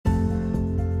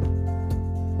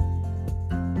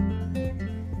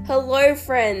Hello,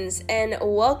 friends, and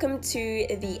welcome to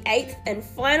the 8th and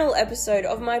final episode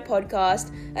of my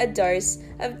podcast, A Dose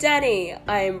of Danny.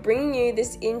 I am bringing you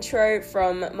this intro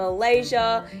from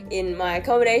Malaysia in my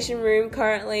accommodation room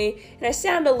currently, and I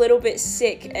sound a little bit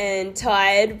sick and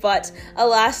tired, but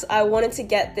alas, I wanted to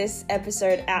get this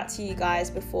episode out to you guys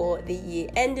before the year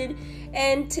ended.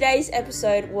 And today's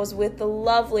episode was with the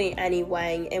lovely Annie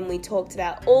Wang, and we talked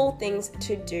about all things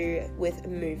to do with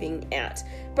moving out.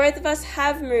 Both of us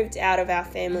have moved out of our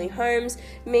family homes,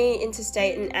 me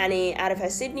interstate and Annie out of her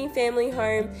Sydney family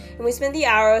home, and we spent the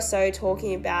hour or so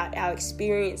talking about our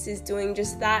experiences doing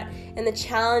just that and the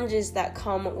challenges that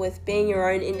come with being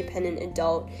your own independent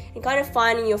adult and kind of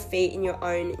finding your feet in your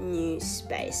own new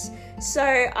space. So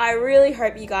I really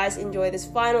hope you guys enjoy this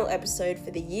final episode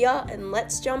for the year, and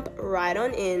let's jump right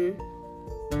on in.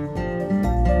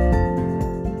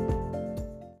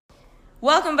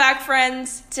 Welcome back,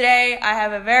 friends. Today I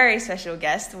have a very special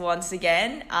guest once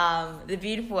again, the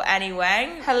beautiful Annie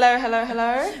Wang.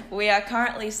 Hello. We are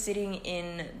currently sitting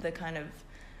in the kind of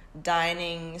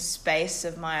dining space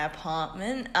of my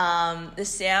apartment. The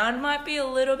sound might be a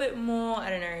little bit more,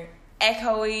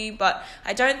 echoey, but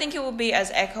I don't think it will be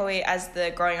as echoey as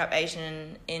the Growing Up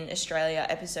Asian in Australia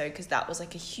episode, because that was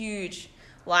like a huge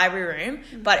library room,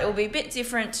 but it will be a bit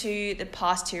different to the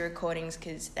past two recordings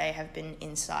because they have been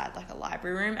inside like a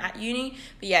library room at uni.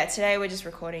 But yeah, today we're just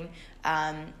recording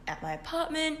at my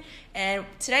apartment, and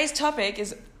today's topic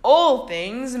is all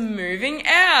things moving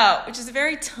out, which is a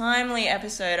very timely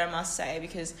episode, I must say,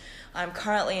 because I'm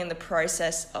currently in the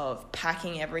process of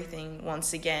packing everything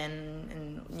once again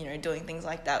and doing things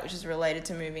like that, which is related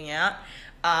to moving out.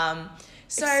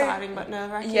 So exciting but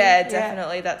nerve-wracking. Yeah,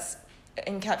 definitely. That's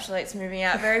encapsulates moving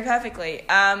out very perfectly.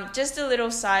 Just a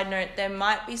little side note, there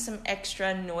might be some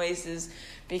extra noises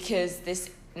because this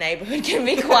neighborhood can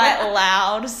be quite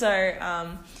loud,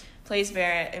 so please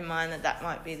bear in mind that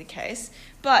might be the case.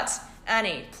 But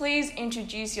Annie, please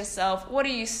introduce yourself. What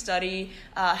do you study?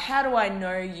 How do I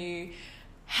know you?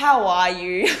 How are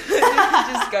you?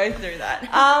 Just go through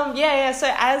that.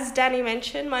 So as Danny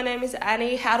mentioned, my name is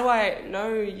Annie. How do I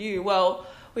know you? Well,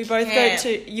 we both go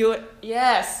to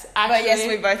Yes, actually. But yes,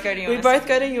 we both go to UNSW. We both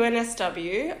go to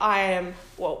UNSW. I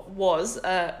was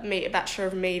a Bachelor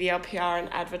of Media, PR and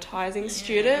Advertising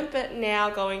student, but now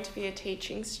going to be a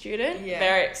teaching student. Yeah.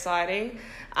 Very exciting.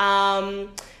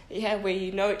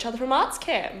 We know each other from arts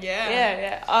camp.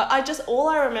 Yeah. All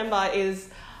I remember is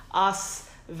us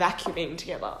vacuuming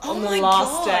together on the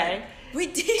last day. We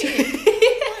did.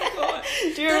 Oh my god.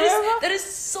 Do you remember? That is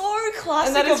so classic.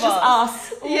 And that is just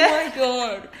us. Oh my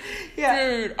god. Yeah.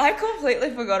 Dude, I completely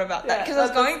forgot about that because I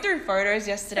was going through photos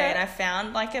yesterday and I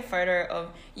found like a photo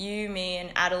of you, me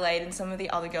and Adelaide and some of the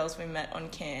other girls we met on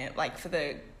camp, like for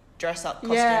the dress up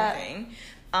costume thing.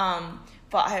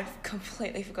 But I've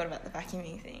completely forgot about the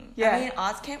vacuuming thing. Yeah. I mean,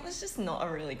 arts camp was just not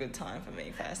a really good time for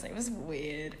me personally. It was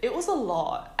weird. It was a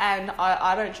lot. And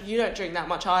you don't drink that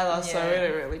much either, so we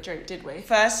didn't really drink, did we?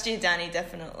 First year Danny,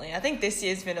 definitely. I think this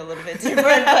year's been a little bit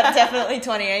different, but definitely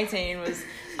 2018 was,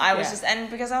 and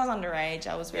because I was underage,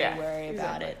 I was very wary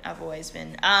about it. I've always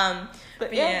been.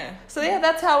 But yeah. So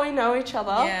that's how we know each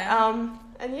other. Yeah.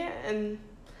 And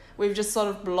we've just sort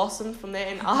of blossomed from there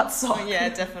in art soccer. Yeah,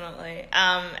 definitely.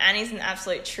 Annie's an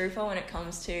absolute trooper when it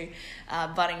comes to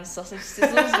budding sausage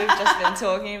sizzles we've just been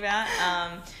talking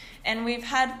about. And we've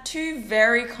had two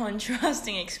very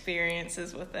contrasting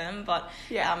experiences with them, but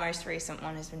our most recent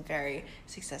one has been very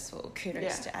successful.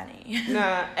 Kudos to Annie.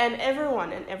 And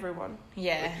everyone.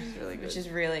 Yeah, which is really good. Which is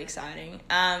really exciting.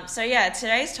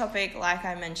 Today's topic, like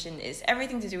I mentioned, is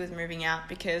everything to do with moving out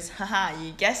because,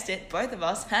 you guessed it, both of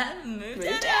us have moved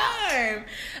out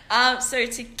home. So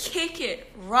to kick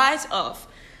it right off,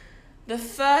 the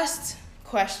first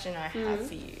question I have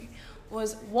for you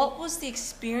was, what was the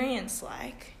experience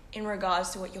like in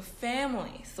regards to what your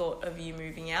family thought of you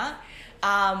moving out?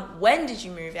 When did you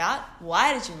move out?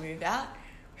 Why did you move out?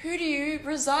 Who do you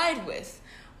reside with?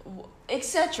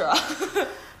 Etc.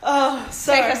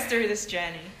 Take us through this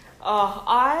journey.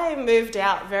 I moved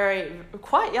out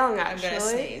quite young, actually. I'm going to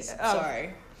sneeze.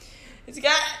 Sorry. It's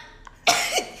got...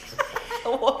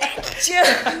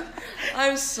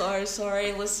 I'm so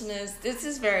sorry, listeners. This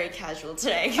is very casual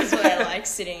today because we're like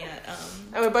sitting at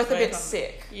and we're both a bit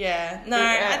sick. Yeah. No,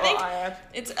 I think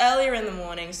it's earlier in the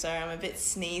morning, so I'm a bit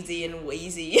sneezy and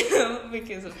wheezy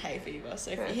because of hay fever.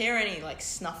 So if you hear any like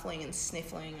snuffling and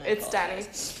sniffling, it's Danny.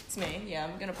 It's me. Yeah,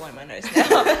 I'm gonna blow my nose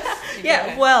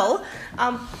now. Well,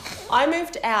 I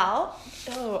moved out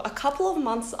a couple of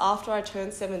months after I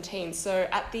turned 17. So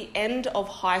at the end of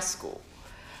high school.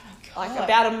 Like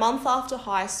about a month after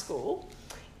high school,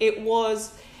 it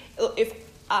was, if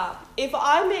if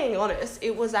I'm being honest,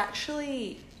 it was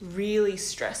actually really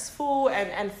stressful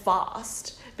and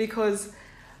fast because,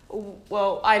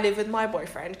 well, I live with my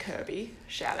boyfriend, Kirby.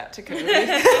 Shout out to Kirby.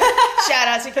 Shout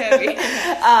out to Kirby.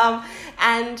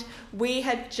 And we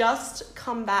had just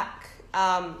come back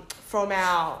from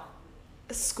our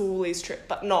schoolies trip,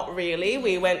 but not really.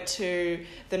 We went to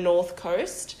the North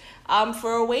Coast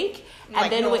for a week. Like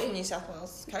and then North New South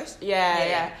Wales coast?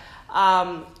 Yeah.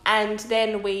 And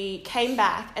then we came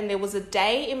back and there was a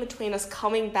day in between us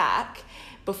coming back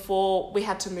before we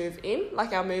had to move in,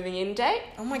 like our moving in date.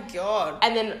 Oh my God.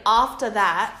 And then after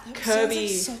that Kirby...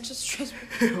 Sounds like such a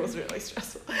stressful... It was really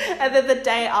stressful. And then the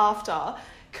day after,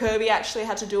 Kirby actually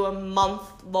had to do a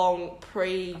month-long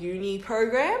pre-uni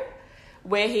program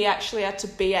where he actually had to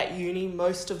be at uni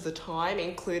most of the time,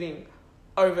 including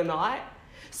overnight.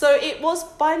 So it was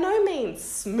by no means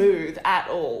smooth at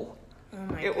all. Oh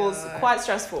my It God. was quite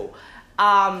stressful.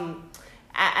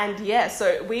 And yeah,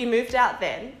 so we moved out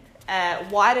then.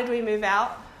 Why did we move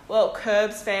out? Well,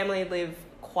 Curb's family live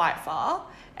quite far,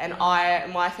 and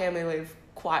my family live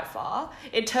quite far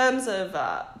in terms of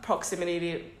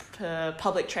proximity to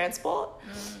public transport.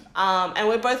 And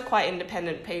we're both quite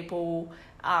independent people,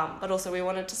 but also we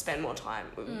wanted to spend more time,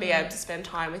 be able to spend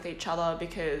time with each other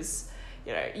because,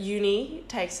 you know, uni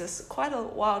takes us quite a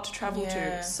while to travel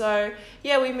to. So,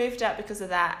 yeah, we moved out because of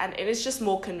that, and it is just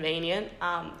more convenient.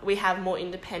 We have more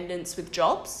independence with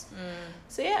jobs.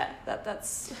 So, yeah,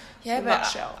 that's in a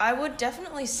nutshell. I would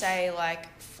definitely say, like,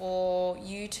 for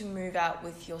you to move out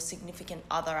with your significant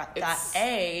other at that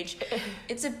age,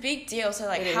 it's a big deal. So,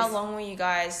 like, how long were you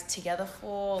guys together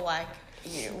for? Like,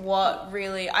 what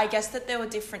really... I guess that there were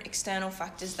different external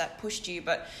factors that pushed you,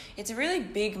 but it's a really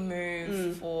big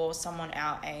move for someone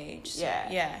our age. So,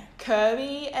 yeah.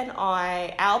 Kirby and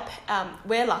I,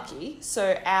 we're lucky.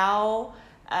 So our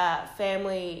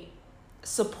family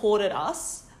supported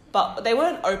us, but they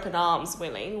weren't open arms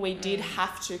willing. We did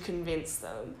have to convince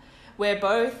them. We're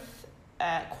both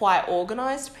quite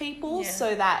organised people,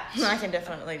 so that... I can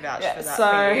definitely vouch for that.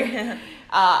 So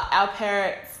our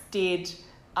parents did...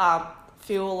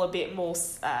 feel a bit more,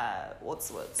 what's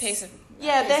the word? Peace of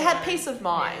they had peace of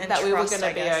mind that we were going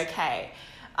to be okay.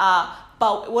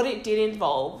 But what it did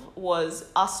involve was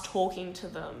us talking to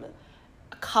them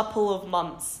a couple of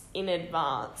months in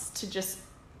advance to just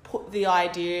put the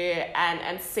idea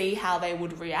and see how they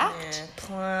would react.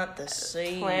 Plant the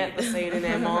seed. Plant the seed in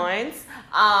their minds.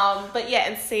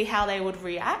 And see how they would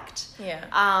react.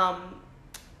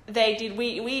 They did.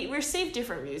 We received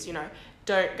different views, you know.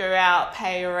 Don't go out,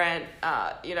 pay your rent,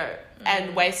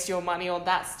 and waste your money on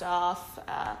that stuff.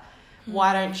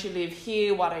 Why don't you live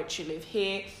here? Why don't you live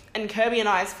here? And Kirby and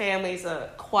I's families are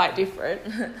quite different.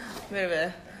 Bit of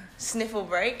a sniffle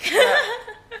break.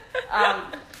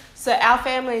 So our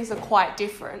families are quite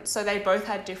different. So they both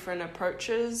had different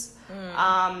approaches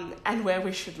and where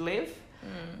we should live.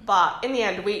 But in the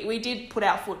end, we did put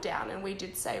our foot down and we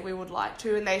did say we would like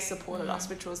to, and they supported us,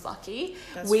 which was lucky.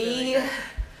 That's really good.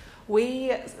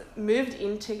 We moved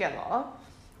in together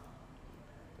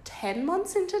 10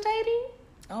 months into dating.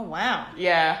 Oh, wow.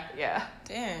 Yeah.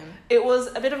 Damn. It was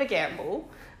a bit of a gamble.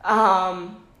 I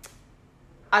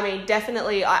mean,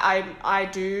 definitely, I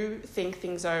do think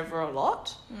things over a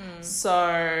lot.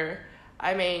 So,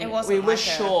 I mean, we were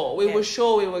sure we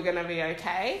were going to be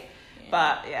okay.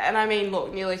 But, yeah, and I mean,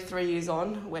 look, nearly 3 years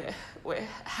on, we're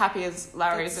happy as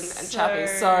Larrys and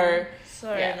chappies. So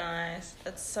nice.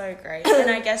 That's so great. And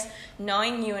I guess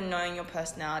knowing you and knowing your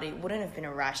personality wouldn't have been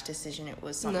a rash decision. It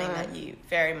was something that you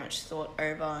very much thought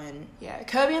over. And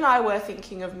Kirby and I were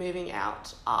thinking of moving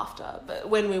out after, but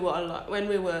when we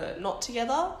were not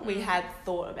together, we had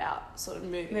thought about sort of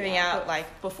moving out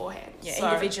like beforehand.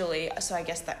 Individually. So I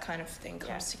guess that kind of thing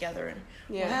comes together. And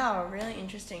wow, really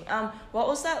interesting. What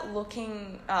was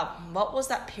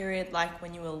that period like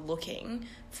when you were looking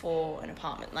for an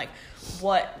apartment? Like,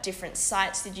 what different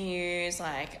sites did you use?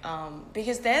 Like,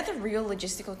 because they're the real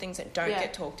logistical things that don't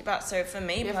get talked about. So for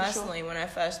me personally, when I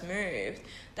first moved,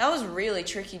 that was really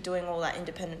tricky, doing all that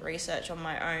independent research on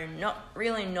my own, not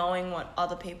really knowing what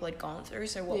other people had gone through.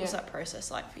 So what was that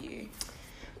process like for you?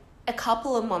 A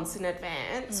couple of months in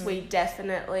advance, we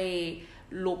definitely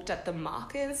looked at the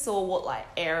market and saw what like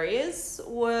areas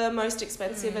were most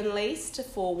expensive and least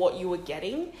for what you were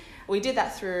getting. We did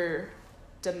that through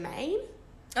Domain.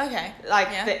 Okay.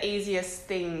 The easiest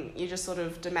thing, you just sort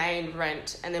of Domain,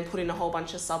 rent, and then put in a whole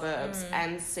bunch of suburbs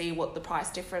and see what the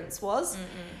price difference was.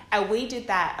 And we did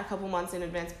that a couple months in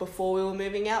advance before we were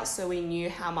moving out, so we knew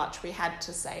how much we had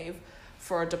to save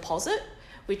for a deposit,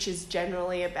 which is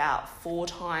generally about 4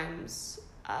 times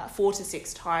 4 to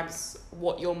 6 times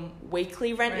what your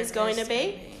weekly rent is going to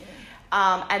be.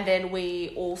 And then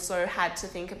we also had to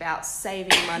think about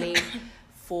saving money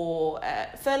for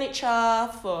furniture,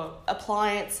 for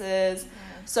appliances.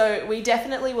 So we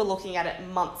definitely were looking at it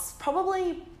months,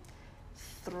 probably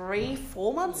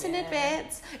 3-4 months in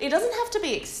advance. It doesn't have to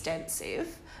be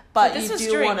extensive, but this you was do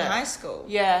during want to. high school.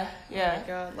 Yeah. Oh my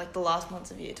God, like the last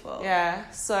months of year 12. Yeah.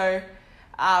 So,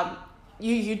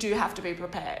 you do have to be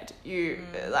prepared. You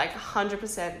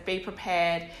 100% be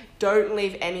prepared. Don't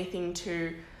leave anything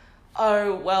to,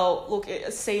 oh well, look,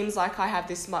 it seems like I have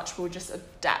this much. We'll just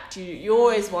adapt. You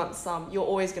always want some. You're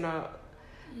always gonna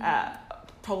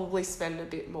probably spend a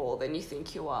bit more than you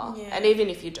think you are. Yeah. And even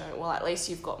if you don't, well, at least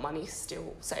you've got money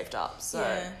still saved up.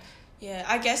 So yeah,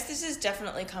 I guess this is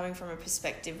definitely coming from a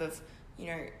perspective of, you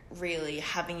know, really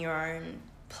having your own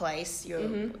place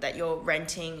that you're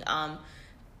renting,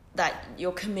 that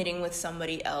you're committing with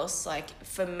somebody else. Like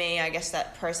for me, I guess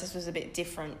that process was a bit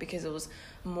different because it was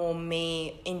more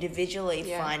me individually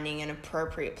finding an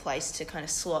appropriate place to kind of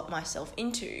slot myself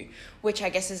into, which I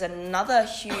guess is another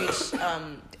huge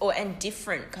and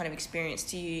different kind of experience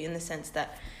to you, in the sense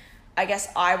that I guess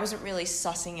I wasn't really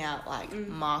sussing out like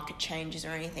market changes or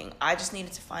anything. I just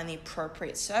needed to find the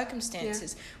appropriate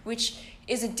circumstances, which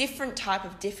is a different type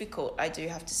of difficult, I do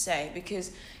have to say,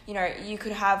 because, you know, you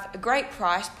could have a great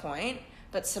price point,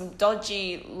 but some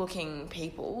dodgy looking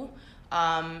people,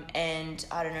 and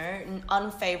I don't know,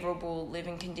 unfavorable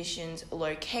living conditions,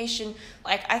 location.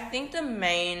 Like, I think the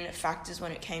main factors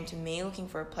when it came to me looking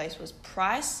for a place was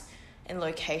price and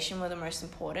location were the most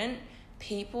important.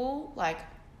 People, like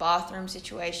bathroom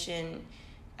situation,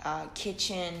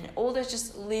 kitchen, all those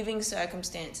just living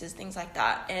circumstances, things like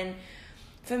that. And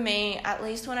for me, at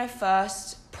least when I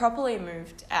first properly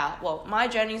moved out, well, my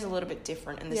journey is a little bit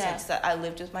different in the sense that I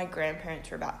lived with my grandparents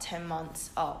for about 10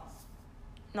 months. Oh,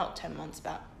 not 10 months,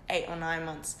 about 8 or 9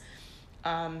 months.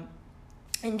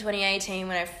 In 2018,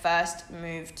 when I first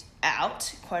moved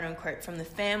out, quote unquote, from the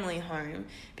family home,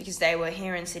 because they were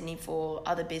here in Sydney for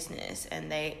other business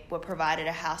and they were provided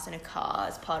a house and a car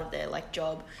as part of their like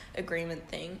job agreement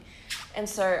thing. And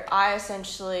so I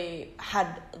essentially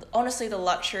had honestly the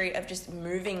luxury of just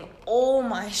moving all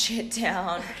my shit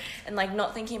down and like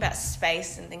not thinking about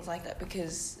space and things like that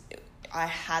because I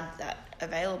had that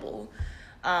available.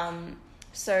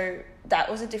 So that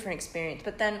was a different experience.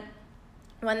 But then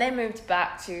when they moved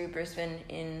back to Brisbane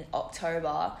in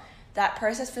October, that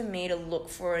process for me to look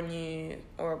for a new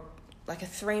or like a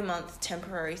 3-month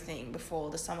temporary thing before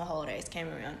the summer holidays came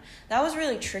around, that was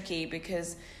really tricky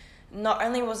because not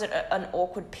only was it an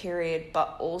awkward period,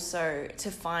 but also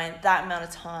to find that amount of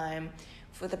time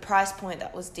with a price point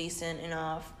that was decent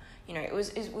enough, you know, it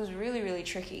was really, really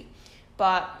tricky.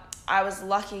 But I was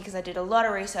lucky because I did a lot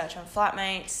of research on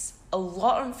Flatmates, a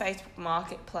lot on Facebook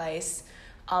Marketplace,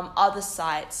 other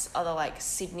sites, other like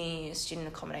Sydney student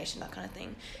accommodation, that kind of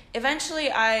thing.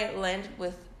 Eventually I landed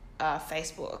with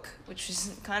Facebook, which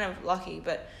was kind of lucky,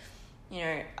 but you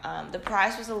know, the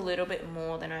price was a little bit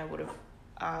more than I would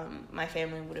have, my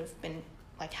family would have been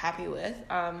like happy with.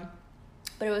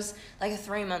 But it was like a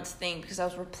 3-month thing because I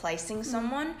was replacing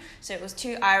someone. So it was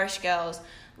 2 Irish girls.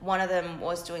 One of them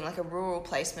was doing like a rural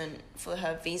placement for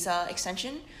her visa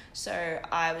extension. So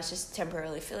I was just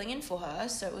temporarily filling in for her.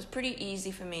 So it was pretty easy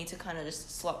for me to kind of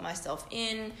just slot myself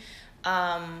in.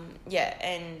 And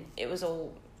it was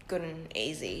all good and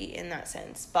easy in that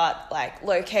sense. But like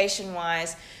location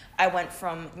wise, I went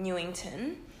from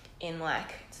Newington in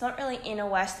like, it's not really inner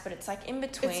west, but it's like in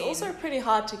between. It's also pretty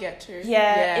hard to get to.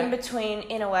 Yeah, in between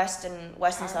inner west and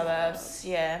western suburbs.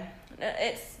 Yeah.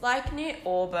 It's like near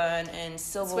Auburn and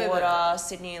Silverwater,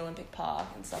 Sydney Olympic Park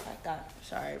and stuff like that.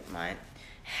 Sorry, my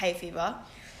hay fever.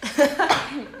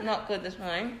 Not good this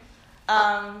morning.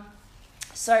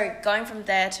 So going from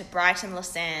there to Brighton Les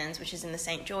Sands, which is in the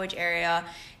St. George area,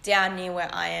 down near where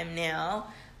I am now,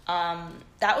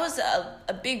 that was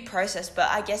a big process, but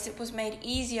I guess it was made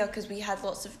easier because we had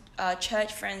lots of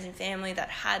church friends and family that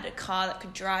had a car that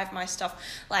could drive my stuff.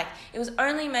 Like, it was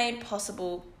only made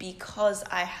possible because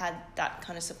I had that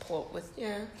kind of support with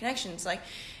connections. Like,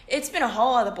 it's been a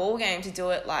whole other ball game to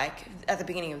do it like at the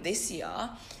beginning of this year.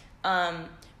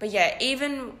 But yeah,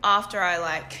 even after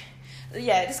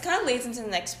this kind of leads into the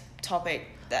next topic.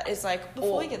 That is like,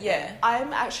 before we get there,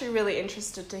 I'm actually really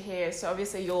interested to hear. So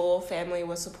obviously your family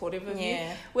was supportive of you.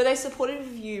 Were they supportive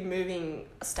of you moving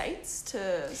states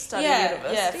to study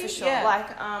university? Yeah, for sure. Yeah. Like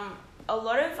a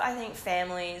lot of, I think,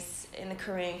 families in the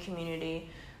Korean community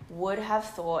would have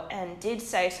thought and did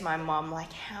say to my mum,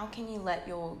 like, how can you let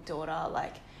your daughter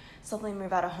like suddenly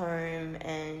move out of home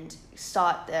and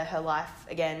start her life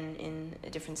again in a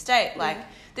different state. Like,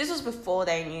 this was before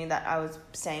they knew that I was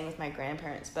staying with my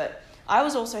grandparents, but I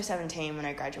was also 17 when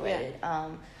I graduated.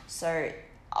 So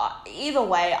either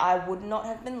way, I would not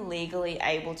have been legally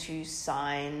able to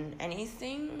sign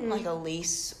anything, like a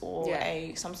lease or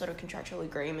some sort of contractual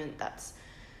agreement that's,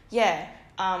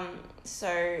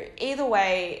 so either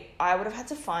way, I would have had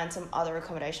to find some other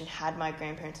accommodation had my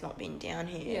grandparents not been down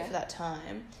here for that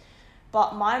time.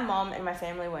 But my mom and my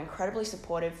family were incredibly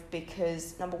supportive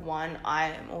because, number one, I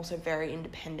am also very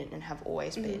independent and have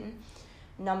always been.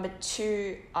 Number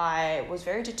two, I was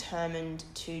very determined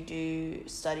to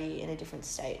study in a different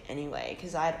state anyway,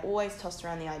 because I had always tossed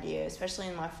around the idea, especially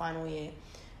in my final year,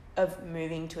 of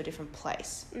moving to a different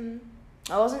place.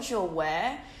 I wasn't sure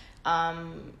where.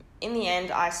 In the end,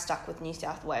 I stuck with New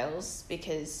South Wales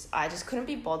because I just couldn't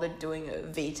be bothered doing a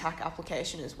VTAC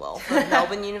application as well for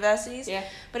Melbourne universities.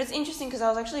 But it's interesting because I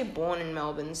was actually born in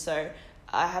Melbourne, so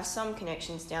I have some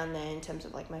connections down there in terms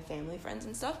of like my family, friends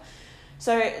and stuff.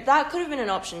 So that could have been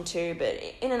an option too, but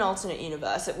in an alternate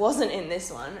universe, it wasn't in this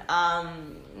one.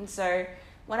 And so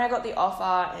when I got the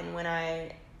offer and when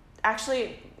I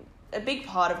actually, a big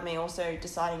part of me also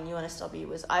deciding UNSW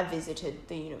was I visited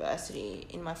the university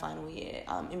in my final year,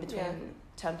 in between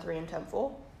term 3 and term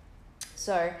 4.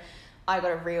 So I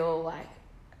got a real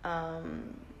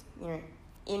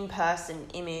in-person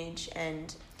image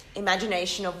and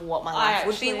imagination of what my life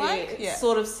would be like.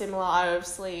 Sort of similar. I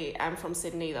obviously am from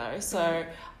Sydney though, so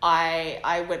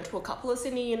I went to a couple of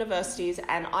Sydney universities,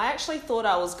 and I actually thought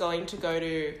I was going to go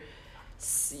to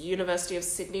University of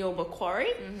Sydney or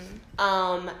Macquarie,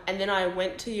 and then I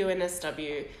went to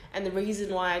UNSW, and the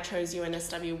reason why I chose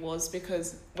UNSW was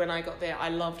because when I got there I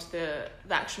loved the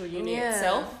actual uni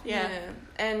itself.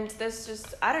 And there's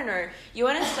just, I don't know,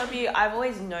 UNSW, I've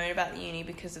always known about the uni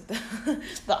because of the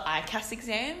ICAS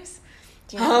exams.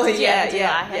 Do you know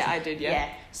I did.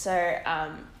 So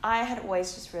I had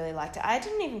always just really liked it. I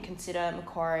didn't even consider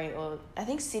Macquarie, or I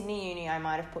think Sydney Uni I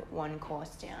might have put one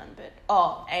course down, but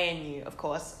ANU of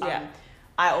course.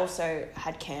 I also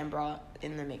had Canberra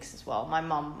in the mix as well. My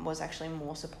mum was actually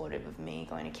more supportive of me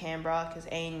going to Canberra because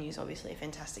ANU is obviously a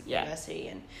fantastic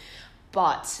university,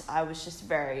 but I was just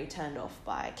very turned off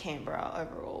by Canberra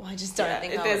overall. I just don't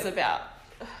think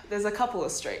there's a couple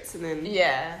of streets and then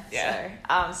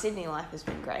so Sydney life has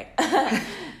been great.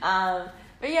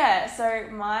 So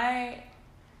my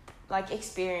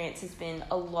experience has been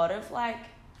a lot of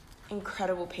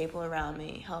incredible people around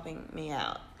me helping me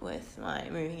out with my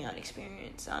moving out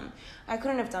experience. I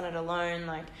couldn't have done it alone.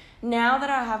 Now that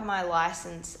I have my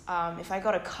license, if I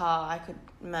got a car I could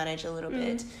manage a little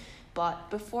bit,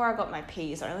 but before I got my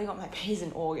P's, I only got my P's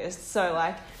in August, so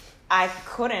I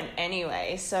couldn't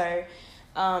anyway. So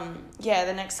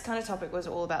the next kind of topic was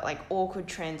all about awkward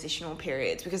transitional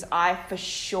periods, because I for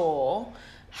sure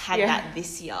had that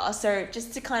this year. So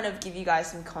just to kind of give you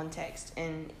guys some context,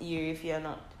 and if you're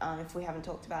not, if we haven't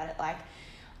talked about it,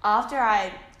 after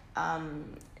I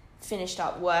finished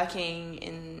up working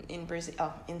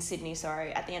in Sydney,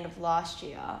 at the end of last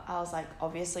year, I was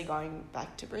obviously going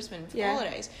back to Brisbane for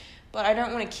holidays. But I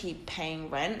don't want to keep paying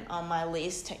rent. My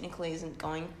lease technically isn't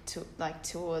going to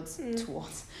towards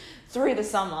through the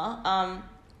summer.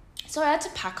 So I had to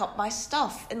pack up my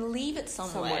stuff and leave it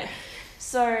somewhere.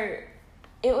 So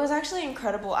it was actually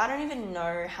incredible. I don't even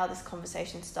know how this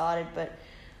conversation started, but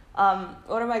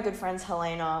one of my good friends,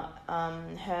 Helena,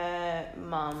 her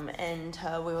mum and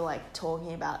her, we were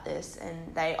talking about this,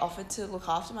 and they offered to look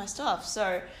after my stuff.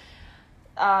 So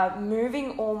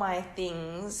moving all my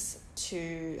things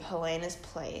to Helena's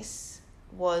place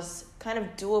was kind of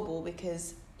doable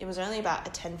because it was only about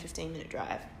a 10-15 minute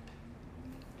drive,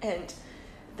 and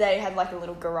they had a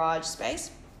little garage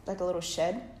space, a little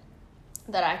shed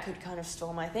that I could kind of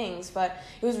store my things. But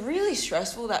it was really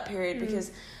stressful that period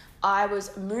because I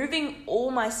was moving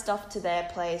all my stuff to their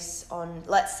place on,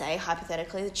 let's say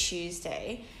hypothetically, the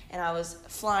Tuesday, and I was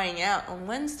flying out on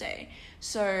Wednesday.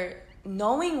 So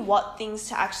knowing what things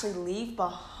to actually leave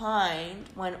behind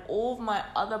when all of my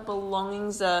other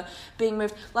belongings are being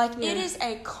moved, it is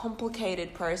a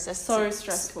complicated process. So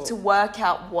stressful to work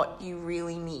out what you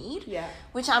really need.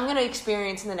 Which I'm going to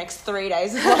experience in the next 3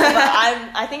 days as well,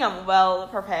 but I think I'm well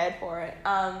prepared for it.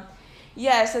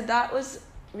 So that was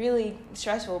really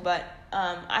stressful, but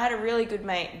I had a really good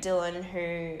mate, Dylan,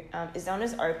 who is on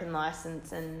his open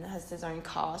license and has his own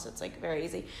car, so it's very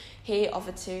easy. He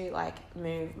offered to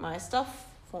move my stuff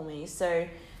for me. So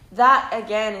that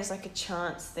again is a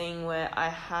chance thing where I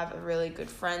have a really good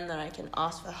friend that I can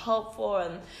ask for help for,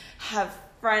 and have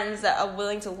friends that are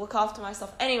willing to look after my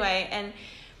stuff anyway. And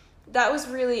that was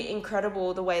really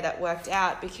incredible the way that worked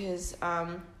out, because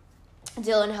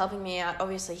Dylan helping me out,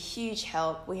 obviously huge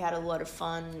help. We had a lot of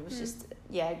fun. It was just,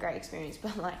 a great experience.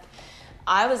 But like,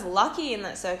 I was lucky in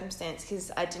that circumstance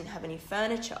because I didn't have any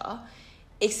furniture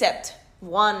except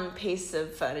one piece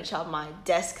of furniture, my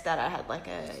desk that I had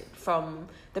from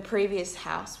the previous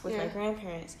house with my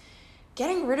grandparents.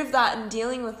 Getting rid of that and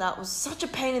dealing with that was such a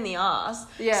pain in the ass.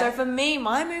 Yeah. So for me,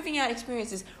 my moving out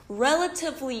experience is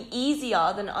relatively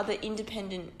easier than other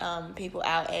independent people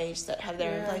our age that have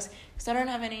their own place, because I don't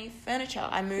have any furniture.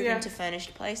 I move into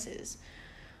furnished places.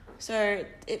 So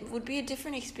it would be a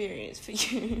different experience for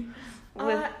you.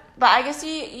 But I guess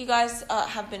you guys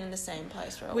have been in the same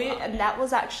place for a while. And that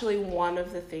was actually one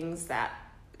of the things that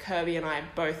Kirby and I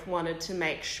both wanted to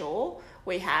make sure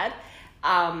we had.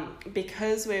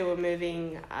 Because we were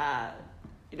moving,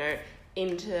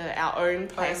 into our own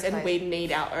place and we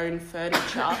need our own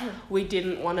furniture, we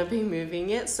didn't want to be moving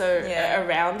it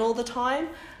around all the time.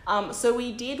 So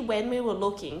we did, when we were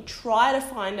looking, try to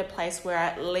find a place where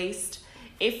at least,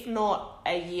 if not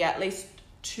a year, at least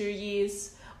 2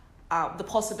 years, the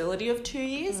possibility of 2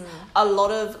 years. A lot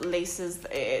of leases,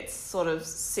 it's sort of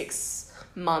 6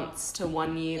 months to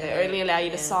 1 year. They only allow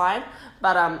you to sign.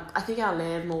 But I think our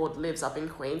landlord lives up in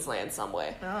Queensland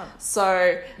somewhere. Oh.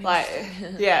 So,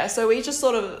 so we just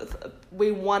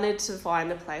we wanted to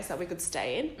find a place that we could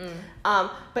stay in.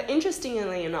 But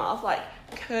interestingly enough,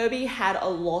 Kirby had a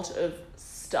lot of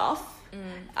stuff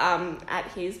at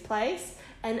his place.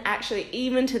 And actually,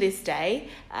 even to this day,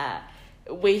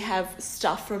 we have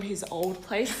stuff from his old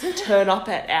place turn up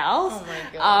at ours. Oh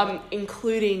my God.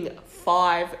 Including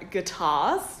 5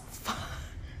 guitars.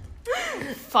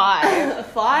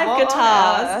 5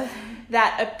 guitars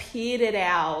that appeared at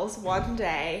ours one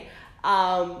day,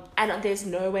 and there's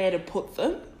nowhere to put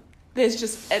them. There's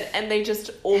just and they just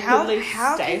awkwardly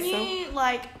how stay. Can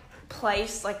you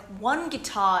place one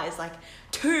guitar is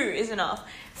 2 is enough.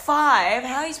 5,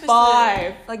 how are you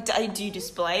supposed to do you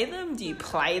display them? Do you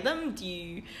play them? Do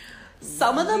you?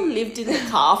 Some of them lived in the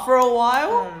car for a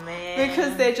while. Oh, man.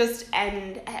 Because they're just...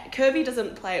 And Kirby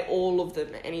doesn't play all of them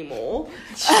anymore.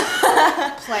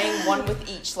 Playing one with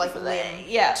each, limb.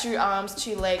 Yeah. 2 arms,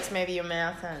 2 legs, maybe your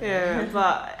mouth.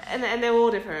 But... And they're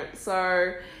all different.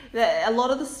 So... A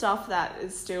lot of the stuff that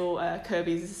is still...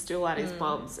 Kirby's is still at his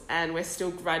mum's. And we're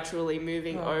still gradually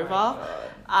moving over.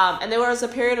 And there was a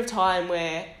period of time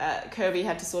where Kirby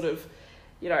had to sort of...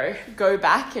 go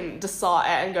back and decide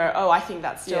and go, I think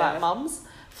that's still at mum's.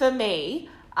 For me,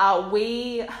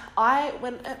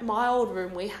 when at my old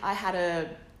room, I had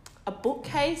a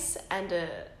bookcase and a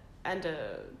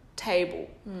table,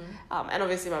 and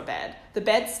obviously my bed. The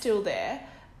bed's still there,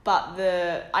 but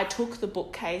I took the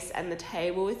bookcase and the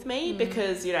table with me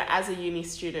because, as a uni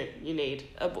student, you need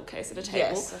a bookcase and a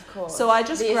table. Yes, of course. So I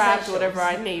just grabbed whatever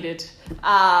I needed.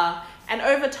 And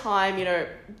over time,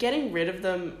 getting rid of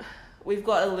them... We've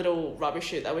got a little rubbish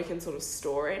chute that we can sort of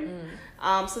store in.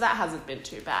 So that hasn't been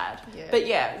too bad. Yeah.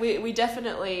 But we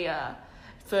definitely,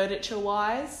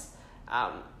 furniture-wise,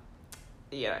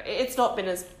 it's not been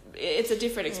as... It's a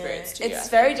different experience too. It's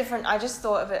very different. I just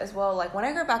thought of it as well. When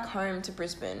I go back home to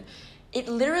Brisbane, it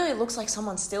literally looks like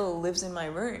someone still lives in my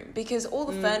room, because all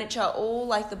the furniture, all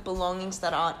the belongings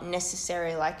that aren't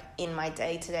necessary in my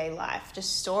day-to-day life,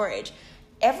 just storage,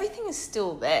 everything is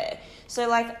still there. So,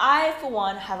 I, for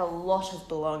one, have a lot of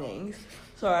belongings.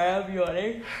 Sorry, I'm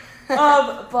yawning.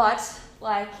 But,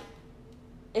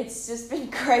 it's just been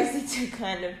crazy to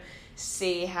kind of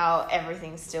see how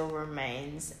everything still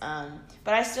remains.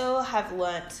 But I still have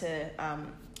learnt to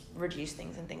reduce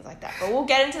things and things like that. But we'll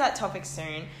get into that topic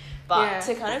soon. But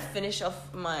to kind of finish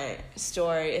off my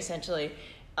story, essentially,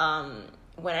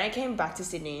 when I came back to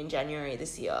Sydney in January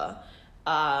this year...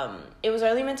 it was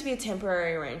only meant to be a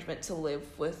temporary arrangement to live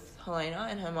with Helena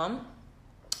and her mum.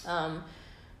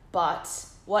 But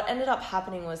what ended up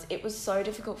happening was it was so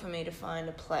difficult for me to find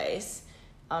a place.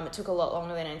 It took a lot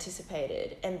longer than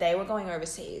anticipated, and they were going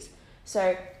overseas.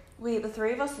 So the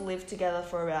 3 of us lived together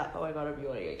for about... Oh my God, I'm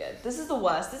yawning again. This is the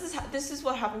worst. This is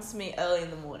what happens to me early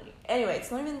in the morning. Anyway, it's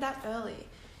not even that early.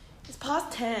 It's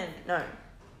past 10. No.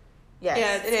 Yes,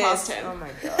 yeah, it is. Past 10. Oh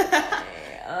my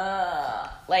God.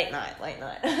 Late night.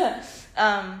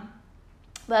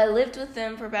 But I lived with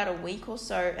them for about a week or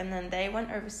so, and then they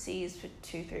went overseas for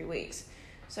 2-3 weeks.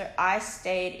 So I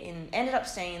ended up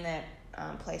staying in their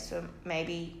place for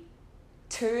maybe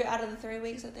 2 out of the 3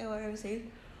 weeks that they were overseas.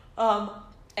 And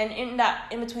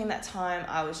in between that time,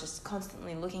 I was just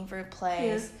constantly looking for a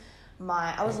place.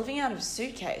 I was living out of a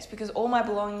suitcase because all my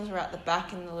belongings were at the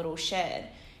back in the little shed.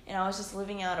 and I was just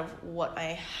living out of what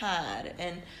I had,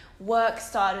 and work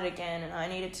started again, and I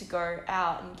needed to go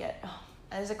out and get,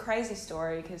 there's a crazy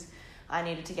story because I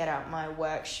needed to get out my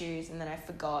work shoes, and then I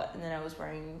forgot, and then I was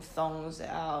wearing thongs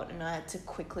out, and I had to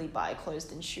quickly buy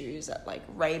closed-in shoes at like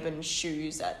Ray-Ban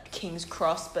shoes at King's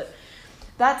Cross, but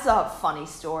that's a funny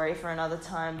story for another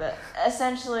time. But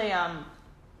essentially,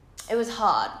 it was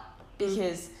hard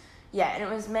because, and it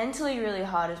was mentally really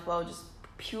hard as well, just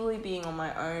purely being on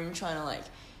my own, trying to like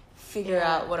figure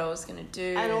out what I was going to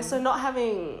do. And also not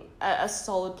having a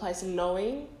solid place and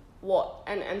knowing what,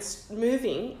 and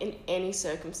moving in any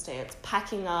circumstance,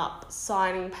 packing up,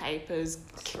 signing papers,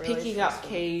 really picking up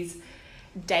keys,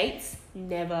 dates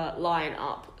never line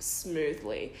up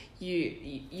smoothly.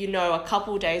 You know a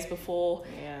couple days before,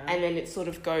 and then it's sort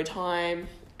of go time,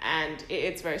 and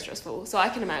it's very stressful. So I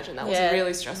can imagine that was a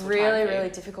really stressful time. Really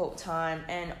difficult time.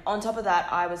 And on top of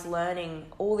that, I was learning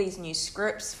all these new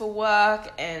scripts for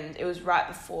work, and it was right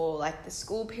before like the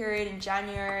school period in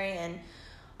January, and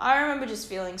I remember just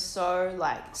feeling so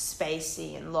like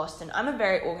spacey and lost. And I'm a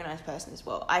very organized person as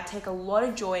well. I take a lot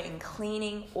of joy in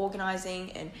cleaning,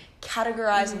 organizing, and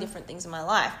categorizing different things in my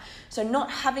life. So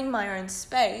not having my own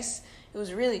space, it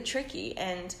was really tricky.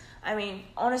 And I mean,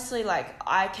 honestly, like,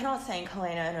 I cannot thank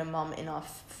Helena and her mum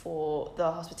enough for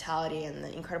the hospitality and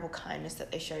the incredible kindness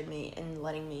that they showed me in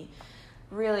letting me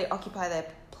really occupy their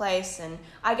place. And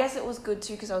I guess it was good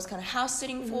too because I was kind of house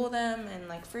sitting for them and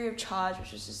like free of charge,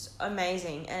 which was just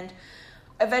amazing. And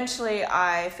eventually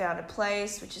I found a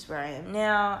place, which is where I am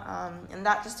now, and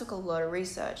that just took a lot of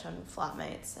research on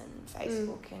Flatmates and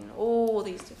Facebook and all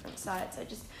these different sites. I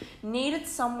just needed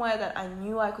somewhere that I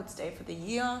knew I could stay for the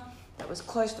year, that was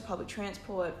close to public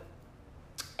transport.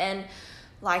 And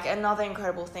like another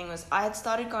incredible thing was I had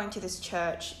started going to this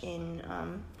church in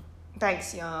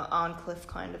Banksia, Arncliffe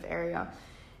kind of area,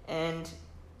 and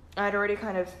I'd already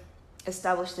kind of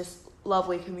established this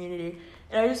lovely community,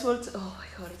 and I just wanted to, oh my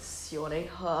god, it's yawning,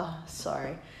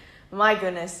 sorry, my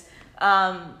goodness.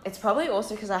 It's probably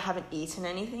also because I haven't eaten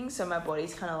anything, so my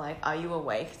body's kind of like, are you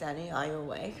awake, Danny, are you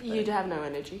awake? But you'd have no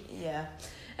energy. Yeah,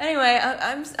 anyway,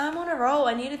 I'm on a roll.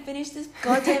 I need to finish this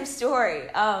goddamn story.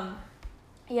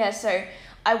 So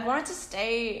I wanted to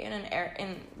stay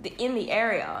in the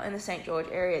area, in the St. George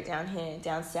area down here,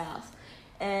 down south.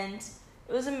 And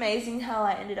it was amazing how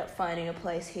I ended up finding a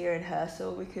place here in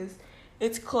Hersel because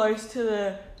it's close to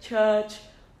the church.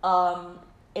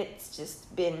 It's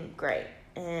just been great.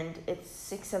 And it's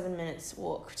 6-7 minutes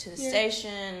walk to the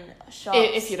station, shops.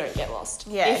 If you don't get lost.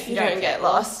 Yeah, if you don't get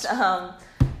lost.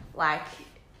 Like,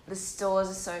 the stores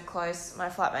are so close. My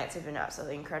flatmates have been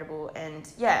absolutely incredible. And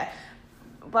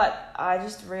but I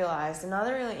just realised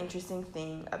another really interesting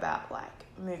thing about like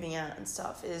moving out and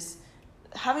stuff is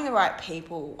having the right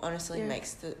people honestly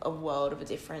makes a world of a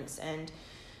difference. And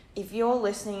if you're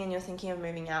listening and you're thinking of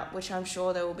moving out, which I'm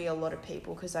sure there will be a lot of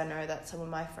people because I know that some of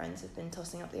my friends have been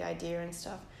tossing up the idea and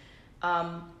stuff,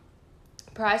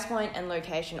 price point and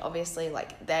location, obviously,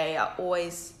 like they are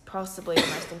always possibly the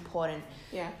most important.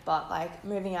 But like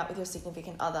moving out with your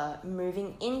significant other,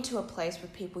 moving into a place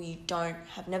with people you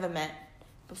have never met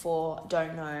before,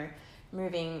 don't know,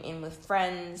 moving in with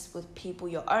friends, with people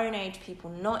your own age, people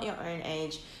not your own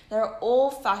age, there are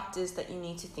all factors that you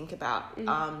need to think about.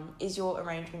 Is your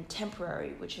arrangement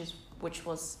temporary, which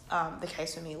was the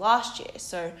case for me last year,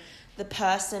 so the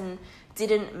person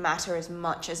didn't matter as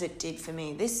much as it did for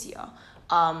me this year.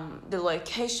 The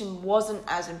location wasn't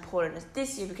as important as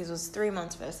this year because it was 3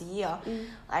 months versus a year.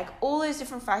 Like, all those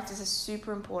different factors are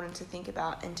super important to think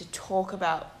about and to talk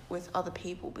about with other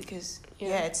people because,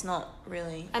 it's not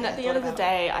really... And at the end of the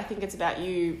day, I think it's about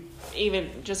you even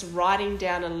just writing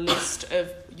down a list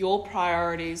of your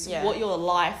priorities, what your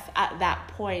life at that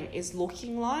point is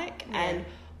looking like and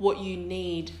what you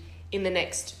need in the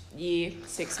next year,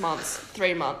 6 months,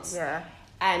 3 months.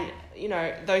 And,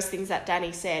 those things that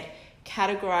Danny said,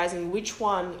 categorizing which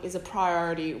one is a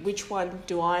priority, which one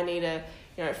do I need to,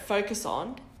 focus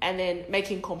on, and then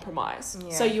making compromise.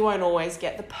 So you won't always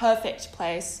get the perfect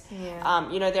place.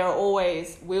 There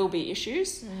will be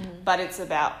issues, but it's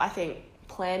about, I think,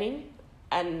 planning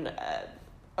and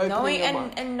opening your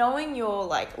mind. And knowing your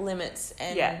like limits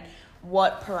and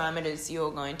what parameters you're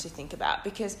going to think about,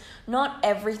 because not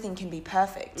everything can be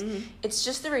perfect. It's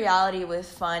just the reality with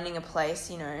finding a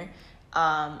place.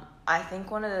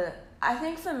 I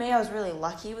think for me, I was really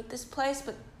lucky with this place,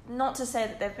 but not to say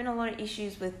that there have been a lot of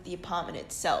issues with the apartment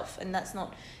itself, and that's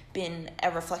not been a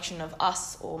reflection of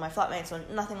us or my flatmates or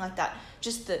nothing like that.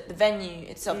 Just the venue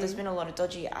itself. There's been a lot of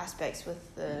dodgy aspects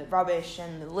with the rubbish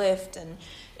and the lift, and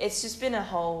it's just been a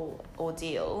whole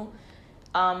ordeal.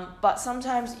 But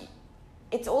sometimes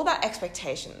it's all about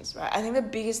expectations, right? I think the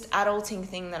biggest adulting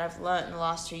thing that I've learned in the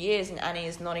last 2 years, and Annie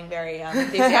is nodding very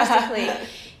enthusiastically,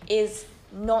 is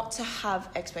not to have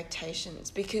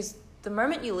expectations, because the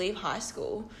moment you leave high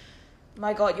school,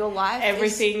 my God, your life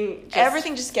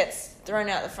everything just gets thrown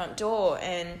out the front door,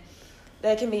 and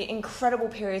there can be incredible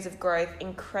periods of growth,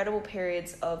 incredible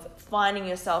periods of finding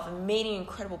yourself and meeting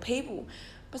incredible people,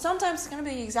 but sometimes it's going to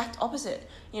be the exact opposite.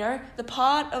 You know, the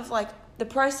part of like the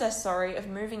process, of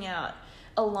moving out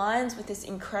aligns with this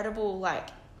incredible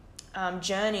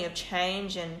journey of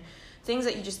change and things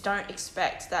that you just don't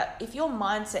expect. That if your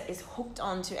mindset is hooked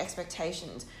onto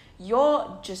expectations,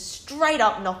 you're just straight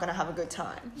up not going to have a good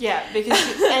time. Yeah, because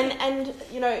and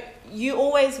you know, you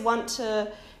always want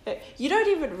to, you don't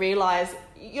even realize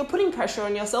you're putting pressure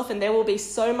on yourself, and there will be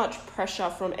so much pressure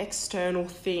from external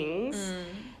things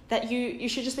that you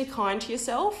should just be kind to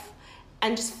yourself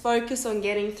and just focus on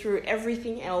getting through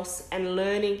everything else and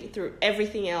learning through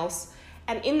everything else.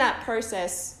 And in that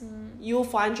process, you'll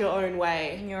find your own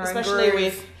way, especially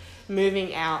with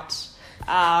moving out.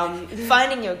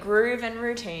 Finding your groove and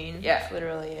routine. Yeah. That's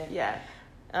literally it. Yeah.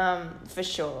 For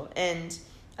sure. And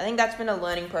I think that's been a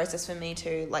learning process for me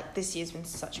too. Like, this year's been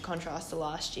such a contrast to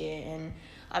last year. And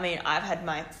I mean, I've had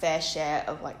my fair share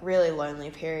of like really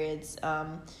lonely periods.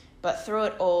 But through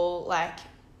it all, like,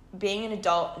 being an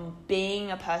adult and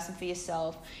being a person for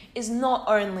yourself is not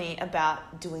only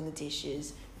about doing the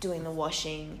dishes, doing the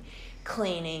washing,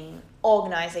 cleaning,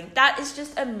 organizing. That is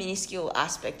just a minuscule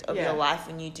aspect of your life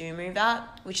when you do move out,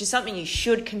 which is something you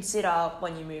should consider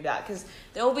when you move out, because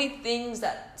there will be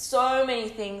so many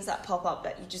things that pop up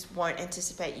that you just won't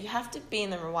anticipate. You have to be in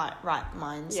the right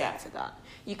mindset for that.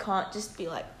 You can't just be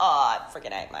like, oh, I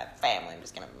freaking hate my family, I'm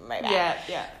just going to move out.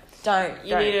 Yeah.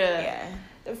 You need to...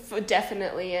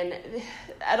 Definitely. And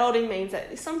adulting means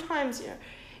that sometimes, you know,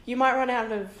 you might run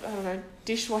out of, I don't know,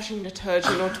 dishwashing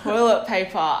detergent or toilet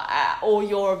paper, or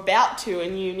you're about to,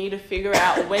 and you need to figure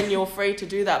out when you're free to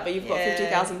do that, but you've got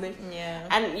 50,000 things. Yeah.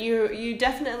 And you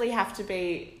definitely have to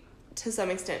be, to some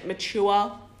extent,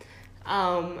 mature,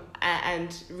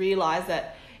 and realize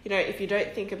that, you know, if you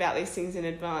don't think about these things in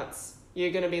advance,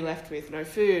 you're going to be left with no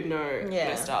food,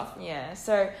 no stuff. Yeah.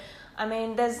 So, I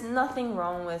mean, there's nothing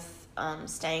wrong with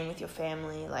staying with your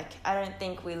family. Like, I don't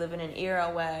think we live in an era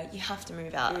where you have to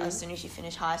move out as soon as you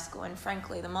finish high school, and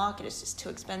frankly the market is just too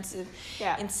expensive.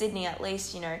 In Sydney, at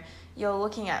least, you know, you're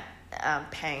looking at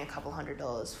paying a couple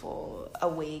 $100 for a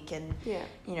week, and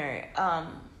you know,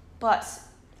 but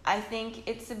I think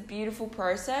it's a beautiful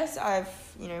process.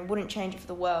 Wouldn't change it for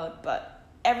the world, but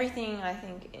everything I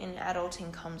think in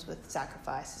adulting comes with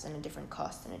sacrifices and a different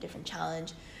cost and a different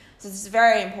challenge. So this is a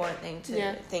very important thing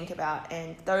to think about.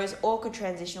 And those awkward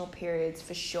transitional periods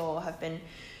for sure have been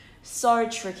so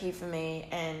tricky for me.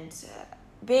 And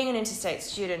being an interstate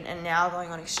student and now going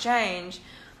on exchange,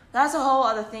 that's a whole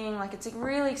other thing. Like, it's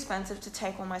really expensive to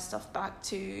take all my stuff back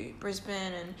to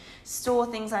Brisbane and store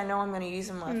things I know I'm going to use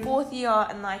in my fourth year.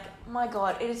 And like, my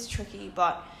God, it is tricky.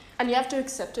 And you have to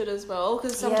accept it as well,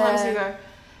 because sometimes you go,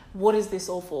 what is this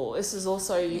all for? This is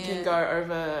also, you can go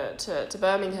over to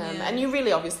Birmingham, and you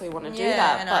really obviously want to do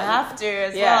that. And I have to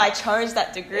as well. I chose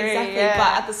that degree. Exactly.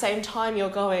 But at the same time, you're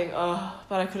going, oh,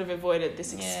 but I could have avoided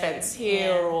this expense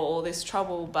here or all this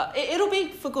trouble. But it'll be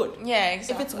for good. Yeah,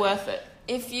 exactly. If it's worth it.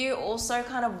 If you also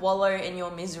kind of wallow in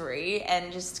your misery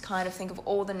and just kind of think of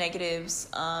all the negatives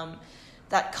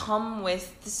that come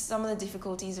with some of the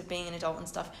difficulties of being an adult and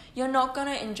stuff, you're not going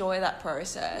to enjoy that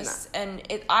process. No. And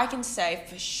I can say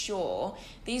for sure,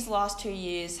 these last 2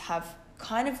 years have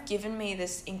kind of given me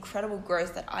this incredible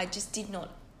growth that I just did not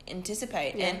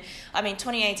anticipate. And I mean,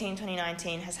 2018,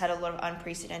 2019 has had a lot of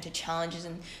unprecedented challenges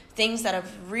and things that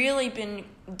have really been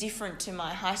different to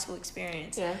my high school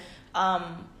experience.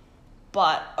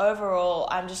 But overall,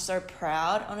 I'm just so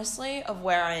proud, honestly, of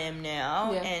where I am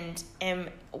now, and am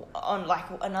on like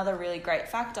another really great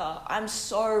factor. I'm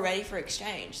so ready for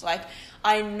exchange. Like,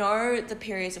 I know the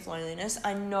periods of loneliness.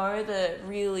 I know the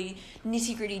really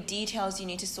nitty-gritty details you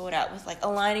need to sort out with like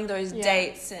aligning those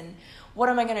dates, and what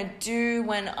am I going to do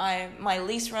when my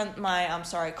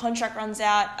contract runs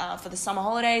out for the summer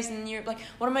holidays in Europe? Like,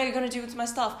 what am I going to do with my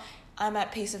stuff? I'm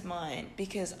at peace of mind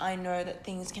because I know that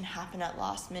things can happen at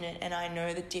last minute, and I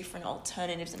know the different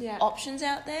alternatives and options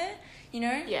out there, you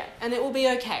know? Yeah, and it will be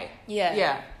okay.